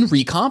because in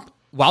recomp,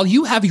 while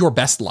you have your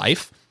best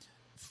life,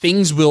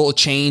 things will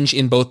change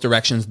in both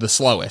directions the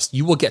slowest.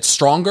 You will get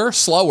stronger,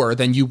 slower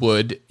than you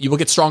would. You will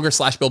get stronger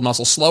 / build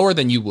muscle slower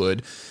than you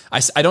would.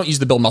 I don't use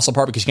the build muscle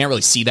part because you can't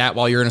really see that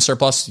while you're in a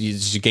surplus.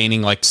 You're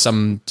gaining like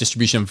some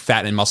distribution of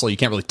fat and muscle. You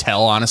can't really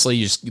tell,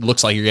 honestly. It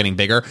looks like you're getting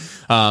bigger.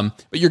 But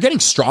you're getting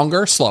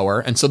stronger,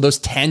 slower. And so those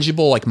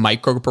tangible like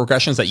micro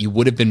progressions that you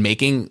would have been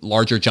making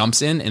larger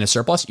jumps in a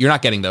surplus, you're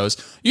not getting those.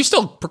 You're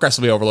still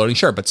progressively overloading,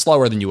 sure, but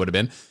slower than you would have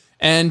been.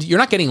 And you're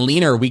not getting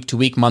leaner week to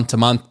week, month to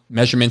month,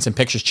 measurements and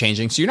pictures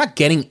changing. So you're not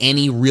getting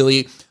any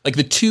really, like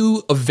the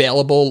two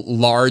available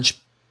large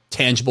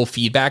tangible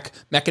feedback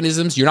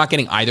mechanisms, you're not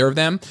getting either of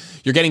them.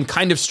 You're getting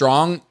kind of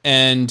strong,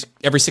 and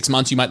every 6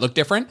 months you might look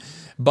different.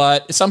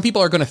 But some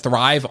people are going to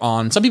thrive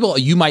on, some people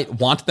you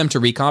might want them to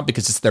recomp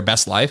because it's their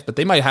best life, but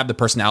they might have the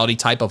personality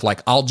type of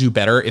like, I'll do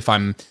better if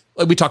I'm,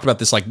 we talked about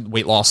this like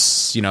weight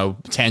loss,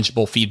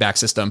 tangible feedback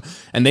system,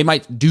 and they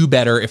might do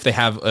better if they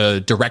have a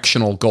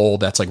directional goal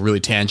that's like really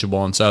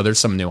tangible. And so there's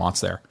some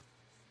nuance there.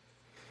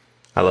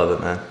 I love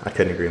it, man. I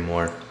couldn't agree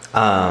more.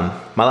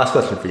 My last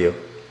question for you,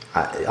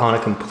 on a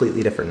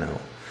completely different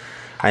note.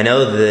 I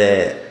know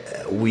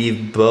that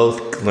we've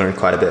both learned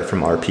quite a bit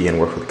from RP and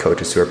worked with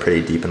coaches who are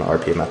pretty deep in the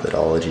RP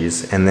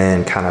methodologies, and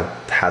then kind of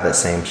have that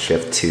same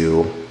shift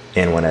to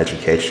N1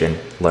 education,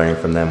 learning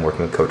from them,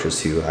 working with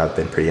coaches who have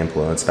been pretty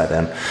influenced by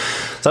them.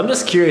 So I'm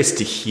just curious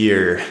to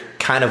hear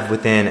kind of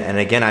within, and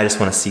again, I just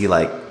want to see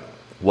like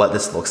what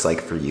this looks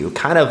like for you,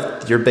 kind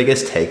of your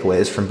biggest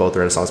takeaways from both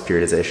Renaissance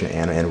periodization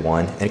and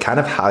N1, and kind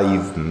of how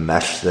you've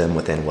meshed them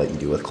within what you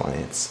do with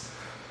clients.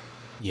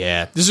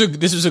 Yeah, this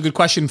is a good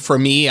question for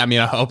me. I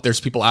mean, I hope there's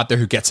people out there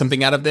who get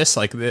something out of this.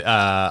 Like,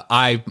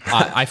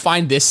 I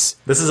find this.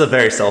 This is a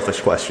very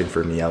selfish question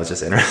for me. I was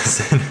just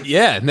interested.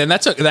 Yeah, and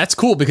that's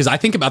cool because I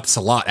think about this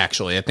a lot.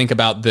 Actually, I think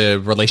about the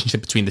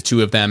relationship between the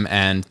two of them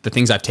and the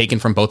things I've taken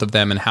from both of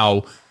them, and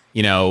how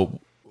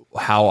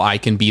I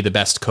can be the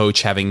best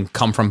coach having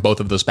come from both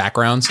of those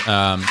backgrounds.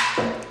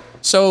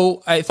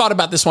 So I thought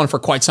about this one for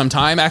quite some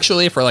time,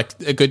 actually, for like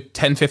a good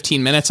 10,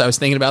 15 minutes. I was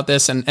thinking about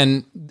this, and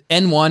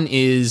N1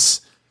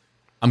 is.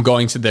 I'm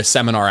going to the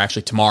seminar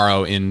actually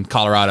tomorrow in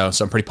Colorado,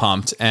 so I'm pretty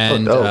pumped.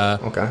 And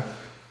okay.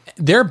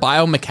 Their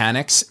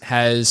biomechanics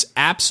has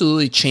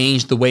absolutely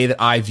changed the way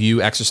that I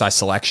view exercise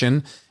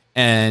selection,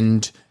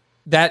 and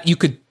that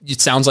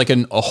it sounds like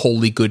a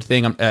wholly good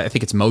thing. I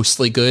think it's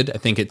mostly good. I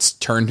think it's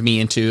turned me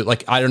into,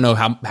 like, I don't know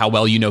how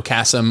well you know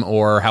Kasim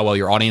or how well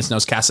your audience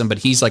knows Kasim, but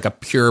he's like a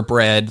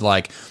purebred,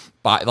 like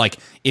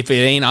if it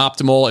ain't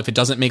optimal, if it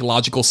doesn't make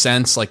logical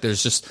sense, like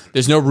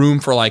there's no room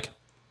for like,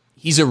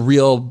 he's a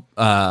real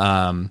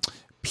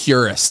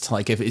purist.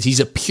 Like if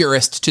he's a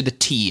purist to the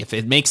T. If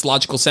it makes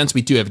logical sense,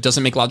 we do. If it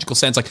doesn't make logical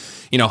sense, like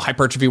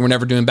hypertrophy, we're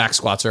never doing back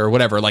squats or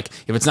whatever. Like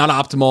if it's not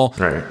optimal,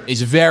 right.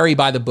 It's very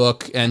by the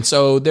book. And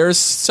so there's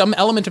some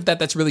element of that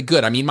that's really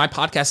good. I mean, my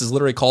podcast is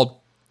literally called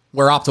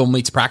Where Optimal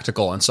Meets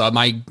Practical, and so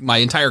my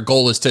entire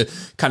goal is to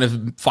kind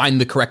of find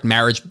the correct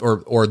marriage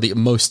or the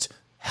most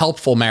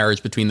helpful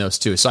marriage between those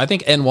two. So I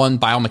think N1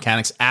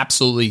 biomechanics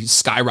absolutely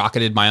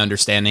skyrocketed my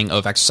understanding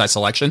of exercise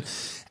selection.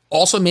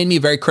 Also made me a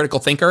very critical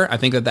thinker. I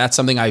think that's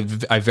something I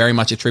very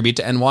much attribute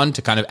to N1,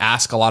 to kind of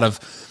ask a lot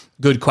of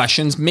good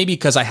questions. Maybe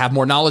because I have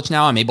more knowledge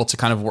now, I'm able to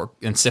kind of work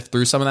and sift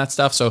through some of that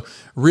stuff. So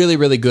really,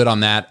 really good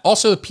on that.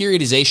 Also,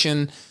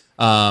 periodization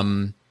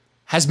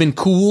has been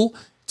cool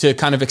to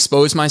kind of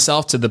expose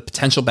myself to the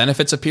potential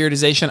benefits of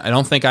periodization. I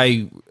don't think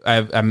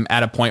I'm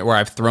at a point where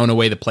I've thrown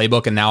away the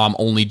playbook and now I'm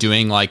only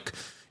doing like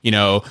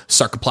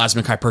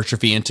sarcoplasmic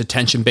hypertrophy, into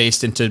tension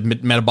based, into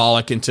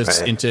metabolic,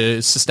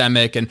 into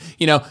systemic. And,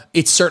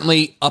 it's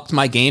certainly upped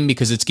my game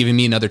because it's giving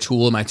me another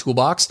tool in my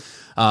toolbox.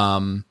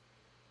 And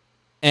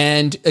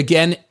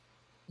again,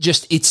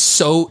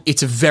 it's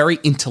a very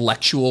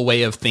intellectual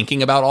way of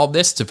thinking about all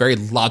this. It's a very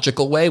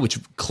logical way, which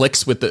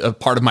clicks with a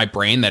part of my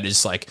brain that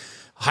is like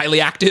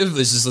highly active.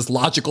 This is this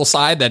logical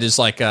side that is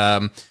like,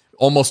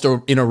 almost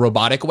in a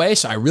robotic way.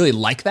 So I really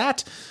like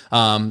that.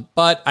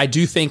 But I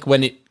do think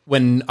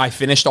when I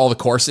finished all the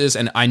courses,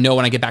 and I know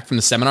when I get back from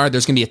the seminar,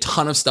 there's going to be a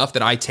ton of stuff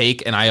that I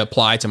take and I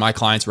apply to my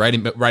clients right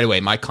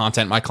away. My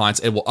content, my clients,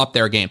 it will up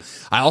their game.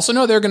 I also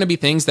know there are going to be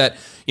things that,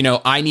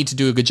 I need to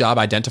do a good job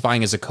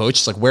identifying as a coach.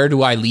 It's like, where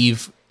do I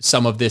leave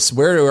some of this?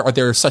 Where are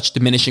there such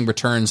diminishing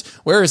returns?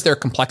 Where is there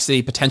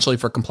complexity, potentially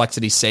for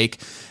complexity's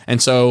sake?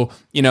 And so,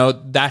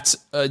 that's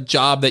a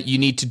job that you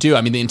need to do.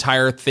 I mean, the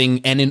entire thing,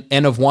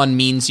 N of one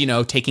means,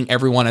 taking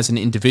everyone as an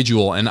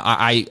individual. And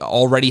I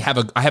already have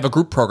a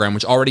group program,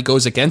 which already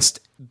goes against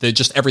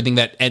just everything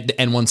that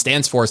N1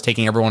 stands for, is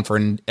taking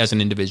everyone as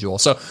an individual.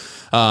 So,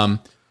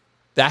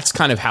 that's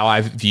kind of how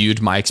I've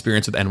viewed my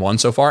experience with N1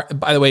 so far.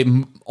 By the way,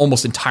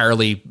 almost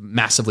entirely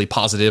massively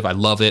positive. I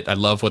love it. I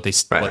love what they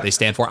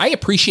stand for. I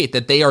appreciate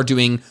that they are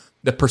doing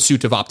the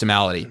pursuit of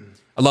optimality.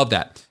 I love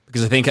that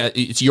because I think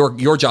it's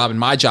your job and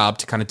my job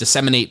to kind of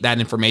disseminate that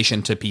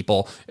information to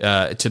people,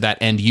 to that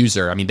end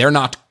user. I mean, they're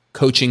not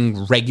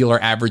coaching regular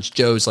average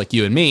Joes like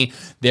you and me.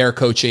 They're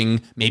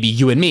coaching maybe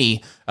you and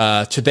me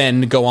to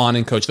then go on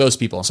and coach those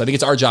people. So I think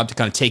it's our job to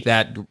kind of take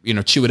that,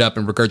 chew it up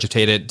and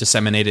regurgitate it,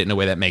 disseminate it in a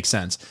way that makes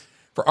sense.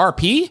 For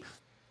RP,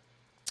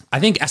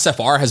 I think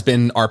SFR has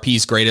been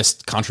RP's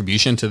greatest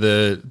contribution to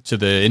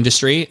the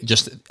industry,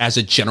 just as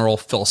a general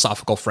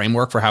philosophical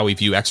framework for how we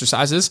view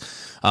exercises.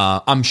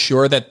 I'm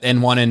sure that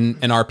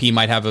N1 and RP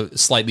might have a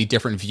slightly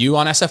different view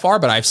on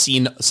SFR, but I've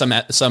seen some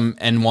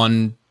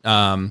N1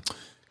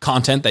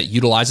 content that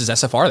utilizes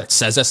SFR, that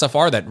says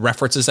SFR, that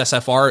references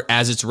SFR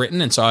as it's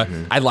written, and so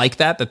I like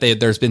that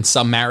there's been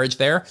some marriage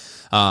there.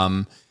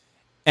 And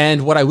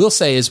what I will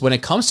say is, when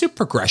it comes to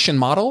progression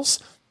models,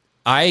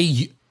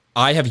 I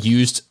have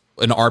used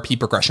an RP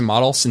progression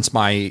model since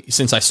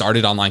I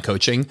started online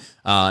coaching.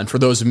 And for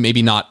those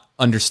maybe not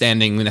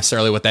understanding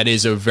necessarily what that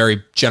is, a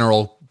very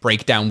general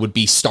breakdown would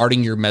be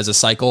starting your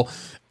mesocycle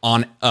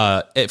on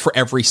for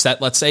every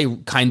set, let's say,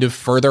 kind of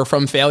further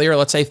from failure,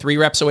 let's say 3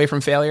 reps away from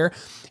failure,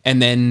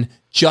 and then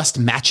just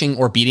matching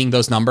or beating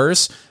those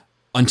numbers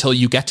until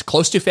you get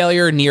close to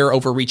failure, near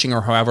overreaching,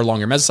 or however long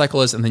your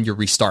mesocycle is, and then you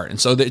restart.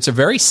 And so it's a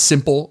very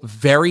simple,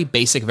 very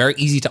basic, very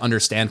easy to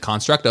understand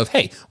construct of,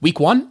 hey, week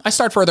 1, I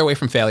start further away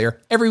from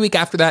failure. Every week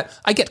after that,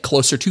 I get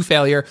closer to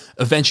failure,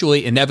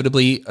 eventually,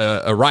 inevitably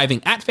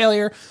arriving at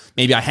failure.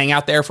 Maybe I hang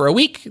out there for a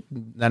week,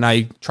 then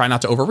I try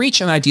not to overreach,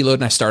 and I deload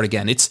and I start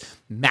again. It's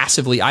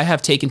massively, I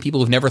have taken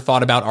people who've never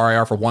thought about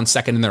RIR for 1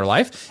 second in their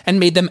life and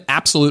made them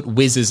absolute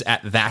whizzes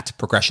at that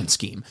progression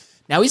scheme.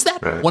 Now, is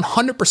that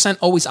 100%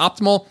 always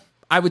optimal?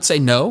 I would say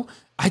no.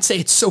 I'd say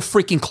it's so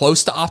freaking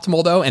close to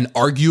optimal, though, and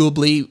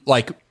arguably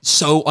like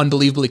so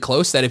unbelievably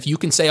close that if you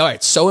can say, all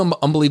right, so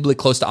unbelievably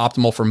close to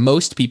optimal for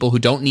most people who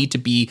don't need to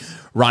be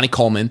Ronnie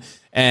Coleman,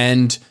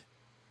 and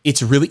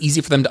it's really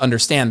easy for them to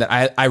understand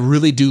that I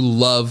really do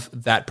love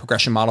that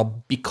progression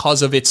model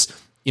because of its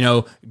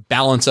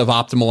balance of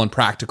optimal and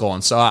practical.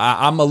 And so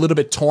I'm a little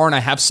bit torn. I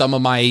have some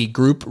of my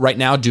group right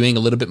now doing a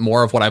little bit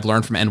more of what I've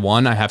learned from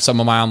N1. I have some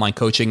of my online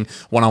coaching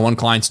one-on-one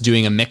clients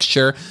doing a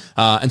mixture.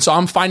 And so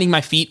I'm finding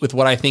my feet with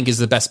what I think is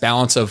the best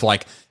balance of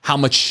like how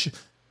much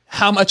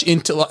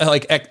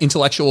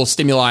intellectual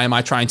stimuli am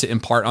I trying to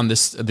impart on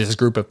this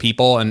group of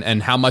people,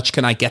 and how much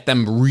can I get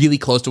them really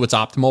close to what's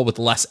optimal with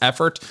less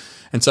effort.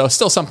 And so it's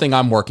still something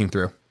I'm working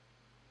through.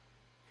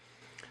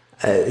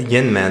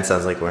 Yin Man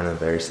sounds like we're in a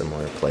very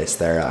similar place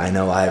there. I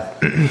know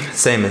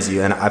same as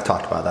you, and I've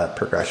talked about that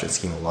progression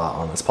scheme a lot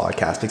on this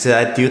podcast because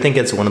I do think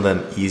it's one of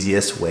the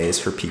easiest ways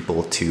for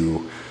people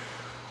to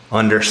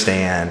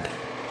understand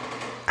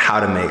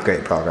how to make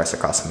great progress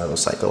across the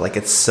mesocycle. Like,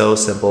 it's so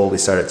simple. We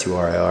start at 2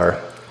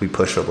 RIR, we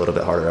push a little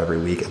bit harder every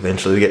week.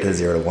 Eventually we get to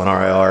 0 to 1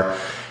 RIR,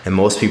 and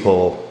most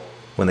people,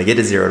 when they get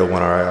to 0 to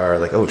 1 RIR, are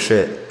like, oh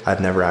shit, I've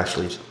never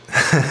actually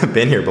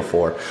been here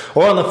before.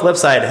 Or on the flip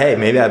side, hey,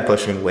 maybe I'm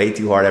pushing way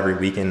too hard every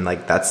week, and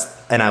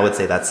I would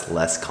say that's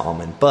less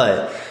common.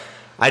 But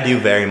I do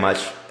very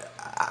much,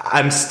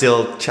 I would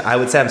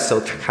say I'm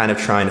still kind of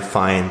trying to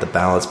find the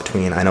balance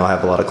between, I know I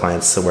have a lot of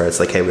clients where it's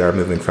like, hey, we are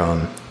moving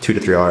from 2 to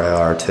 3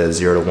 RIR to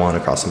 0 to 1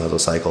 across the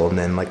mesocycle, and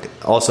then like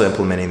also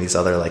implementing these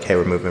other, like, hey,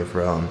 we're moving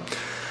from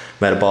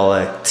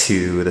metabolic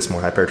to this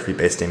more hypertrophy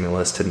based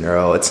stimulus to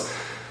neuro.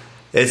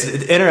 It's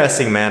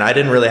interesting, man. I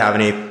didn't really have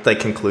any like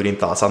concluding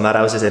thoughts on that.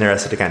 I was just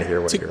interested to kind of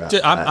hear what you're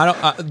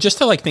at. Just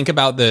to like think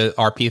about the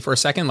RP for a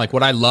second. Like,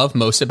 what I love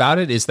most about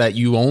it is that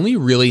you only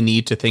really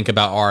need to think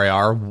about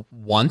RIR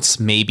once,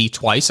 maybe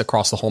twice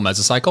across the whole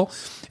mesocycle.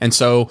 And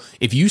so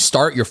if you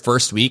start your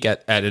first week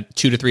at a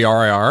 2 to 3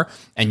 RIR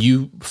and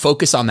you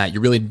focus on that,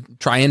 you really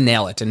try and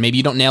nail it. And maybe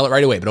you don't nail it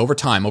right away, but over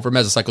time, over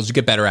mesocycles, you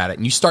get better at it.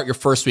 And you start your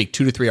first week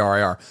 2 to 3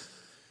 RIR.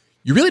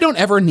 you really don't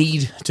ever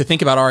need to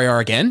think about RIR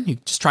again. You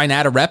just try and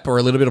add a rep or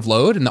a little bit of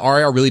load, and the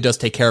RIR really does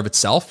take care of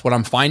itself. What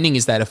I'm finding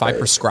is that if I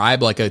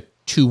prescribe like a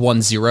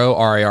 2-1-0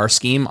 RIR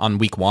scheme on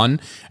week 1,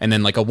 and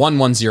then like a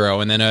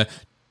 1-1-0, and then a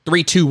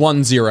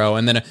 3-2-1-0,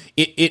 and then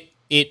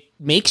it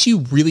makes you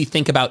really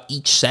think about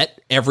each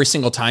set every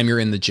single time you're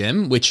in the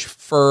gym, which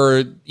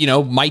for,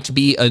 might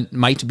be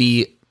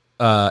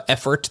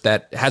effort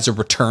that has a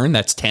return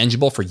that's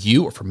tangible for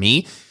you or for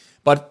me.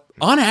 But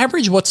on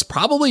average, what's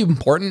probably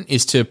important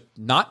is to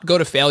not go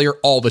to failure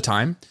all the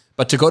time,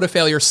 but to go to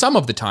failure some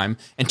of the time,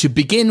 and to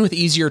begin with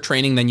easier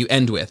training than you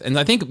end with. And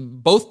I think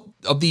both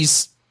of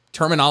these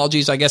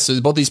terminologies, I guess,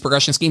 both these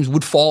progression schemes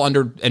would fall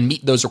under and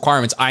meet those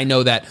requirements. I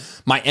know that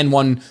my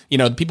N1,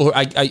 the people who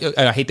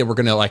I hate that we're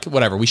going to like,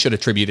 whatever, we should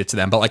attribute it to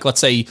them. But like,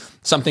 let's say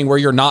something where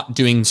you're not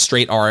doing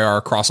straight RIR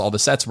across all the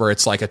sets, where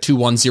it's like a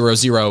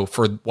 2-1-0-0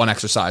 for one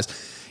exercise.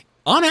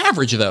 On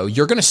average, though,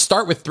 you're going to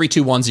start with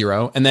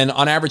 3-2-1-0, and then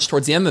on average,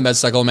 towards the end of the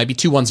mesocycle, it might be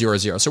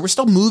 2-1-0-0. So we're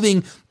still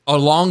moving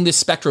along this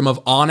spectrum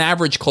of, on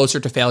average, closer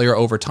to failure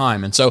over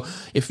time. And so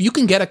if you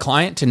can get a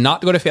client to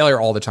not go to failure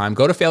all the time,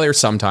 go to failure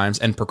sometimes,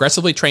 and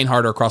progressively train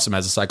harder across the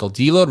mesocycle,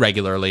 deload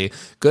regularly,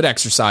 good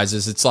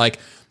exercises, it's like,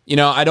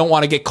 I don't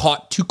want to get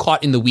too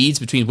caught in the weeds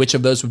between which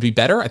of those would be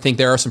better. I think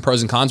there are some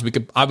pros and cons.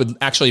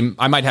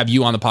 I might have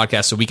you on the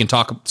podcast so we can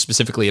talk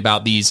specifically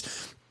about these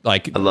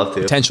like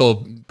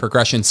potential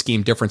progression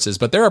scheme differences,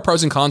 but there are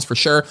pros and cons for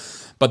sure.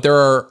 But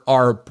there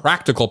are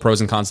practical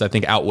pros and cons that I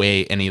think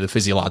outweigh any of the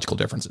physiological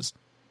differences.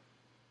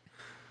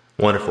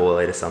 Wonderful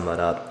way to sum that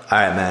up. All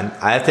right, man.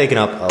 I have taken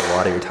up a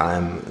lot of your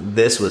time.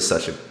 This was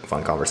such a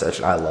fun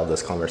conversation. I love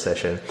this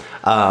conversation.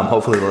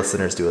 Hopefully the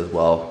listeners do as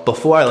well.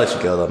 Before I let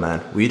you go though,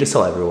 man, will you just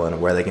tell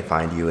everyone where they can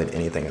find you and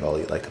anything at all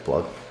you'd like to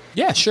plug?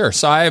 Yeah, sure.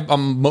 So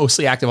I'm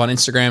mostly active on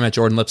Instagram at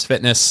Jordan Lips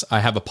Fitness. I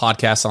have a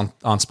podcast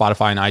on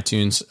Spotify and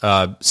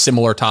iTunes,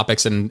 similar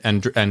topics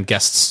and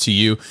guests to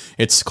you.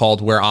 It's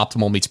called Where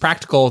Optimal Meets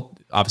Practical.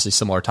 Obviously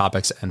similar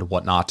topics and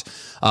whatnot.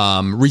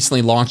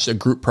 Recently launched a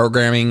group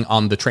programming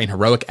on the Train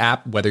Heroic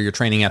app. Whether you're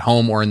training at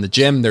home or in the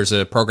gym, there's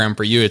a program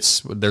for you.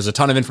 There's a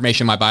ton of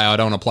information in my bio. I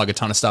don't want to plug a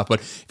ton of stuff, but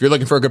if you're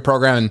looking for a good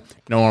program and you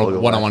don't want a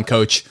one-on-one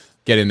coach,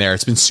 get in there.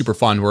 It's been super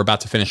fun. We're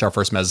about to finish our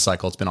first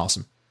mesocycle. It's been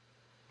awesome.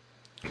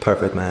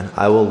 Perfect, man.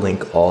 I will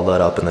link all that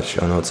up in the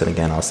show notes. And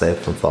again, I'll say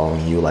from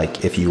following you,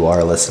 like if you are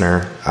a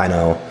listener, I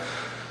know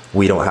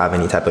we don't have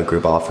any type of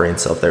group offering.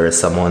 So if there is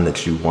someone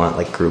that you want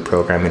like group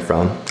programming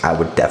from, I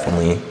would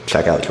definitely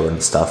check out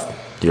Jordan's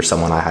stuff. You're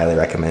someone I highly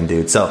recommend,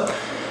 dude. So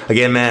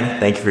again,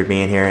 man, thank you for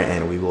being here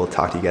and we will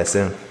talk to you guys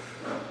soon.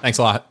 Thanks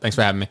a lot. Thanks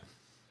for having me.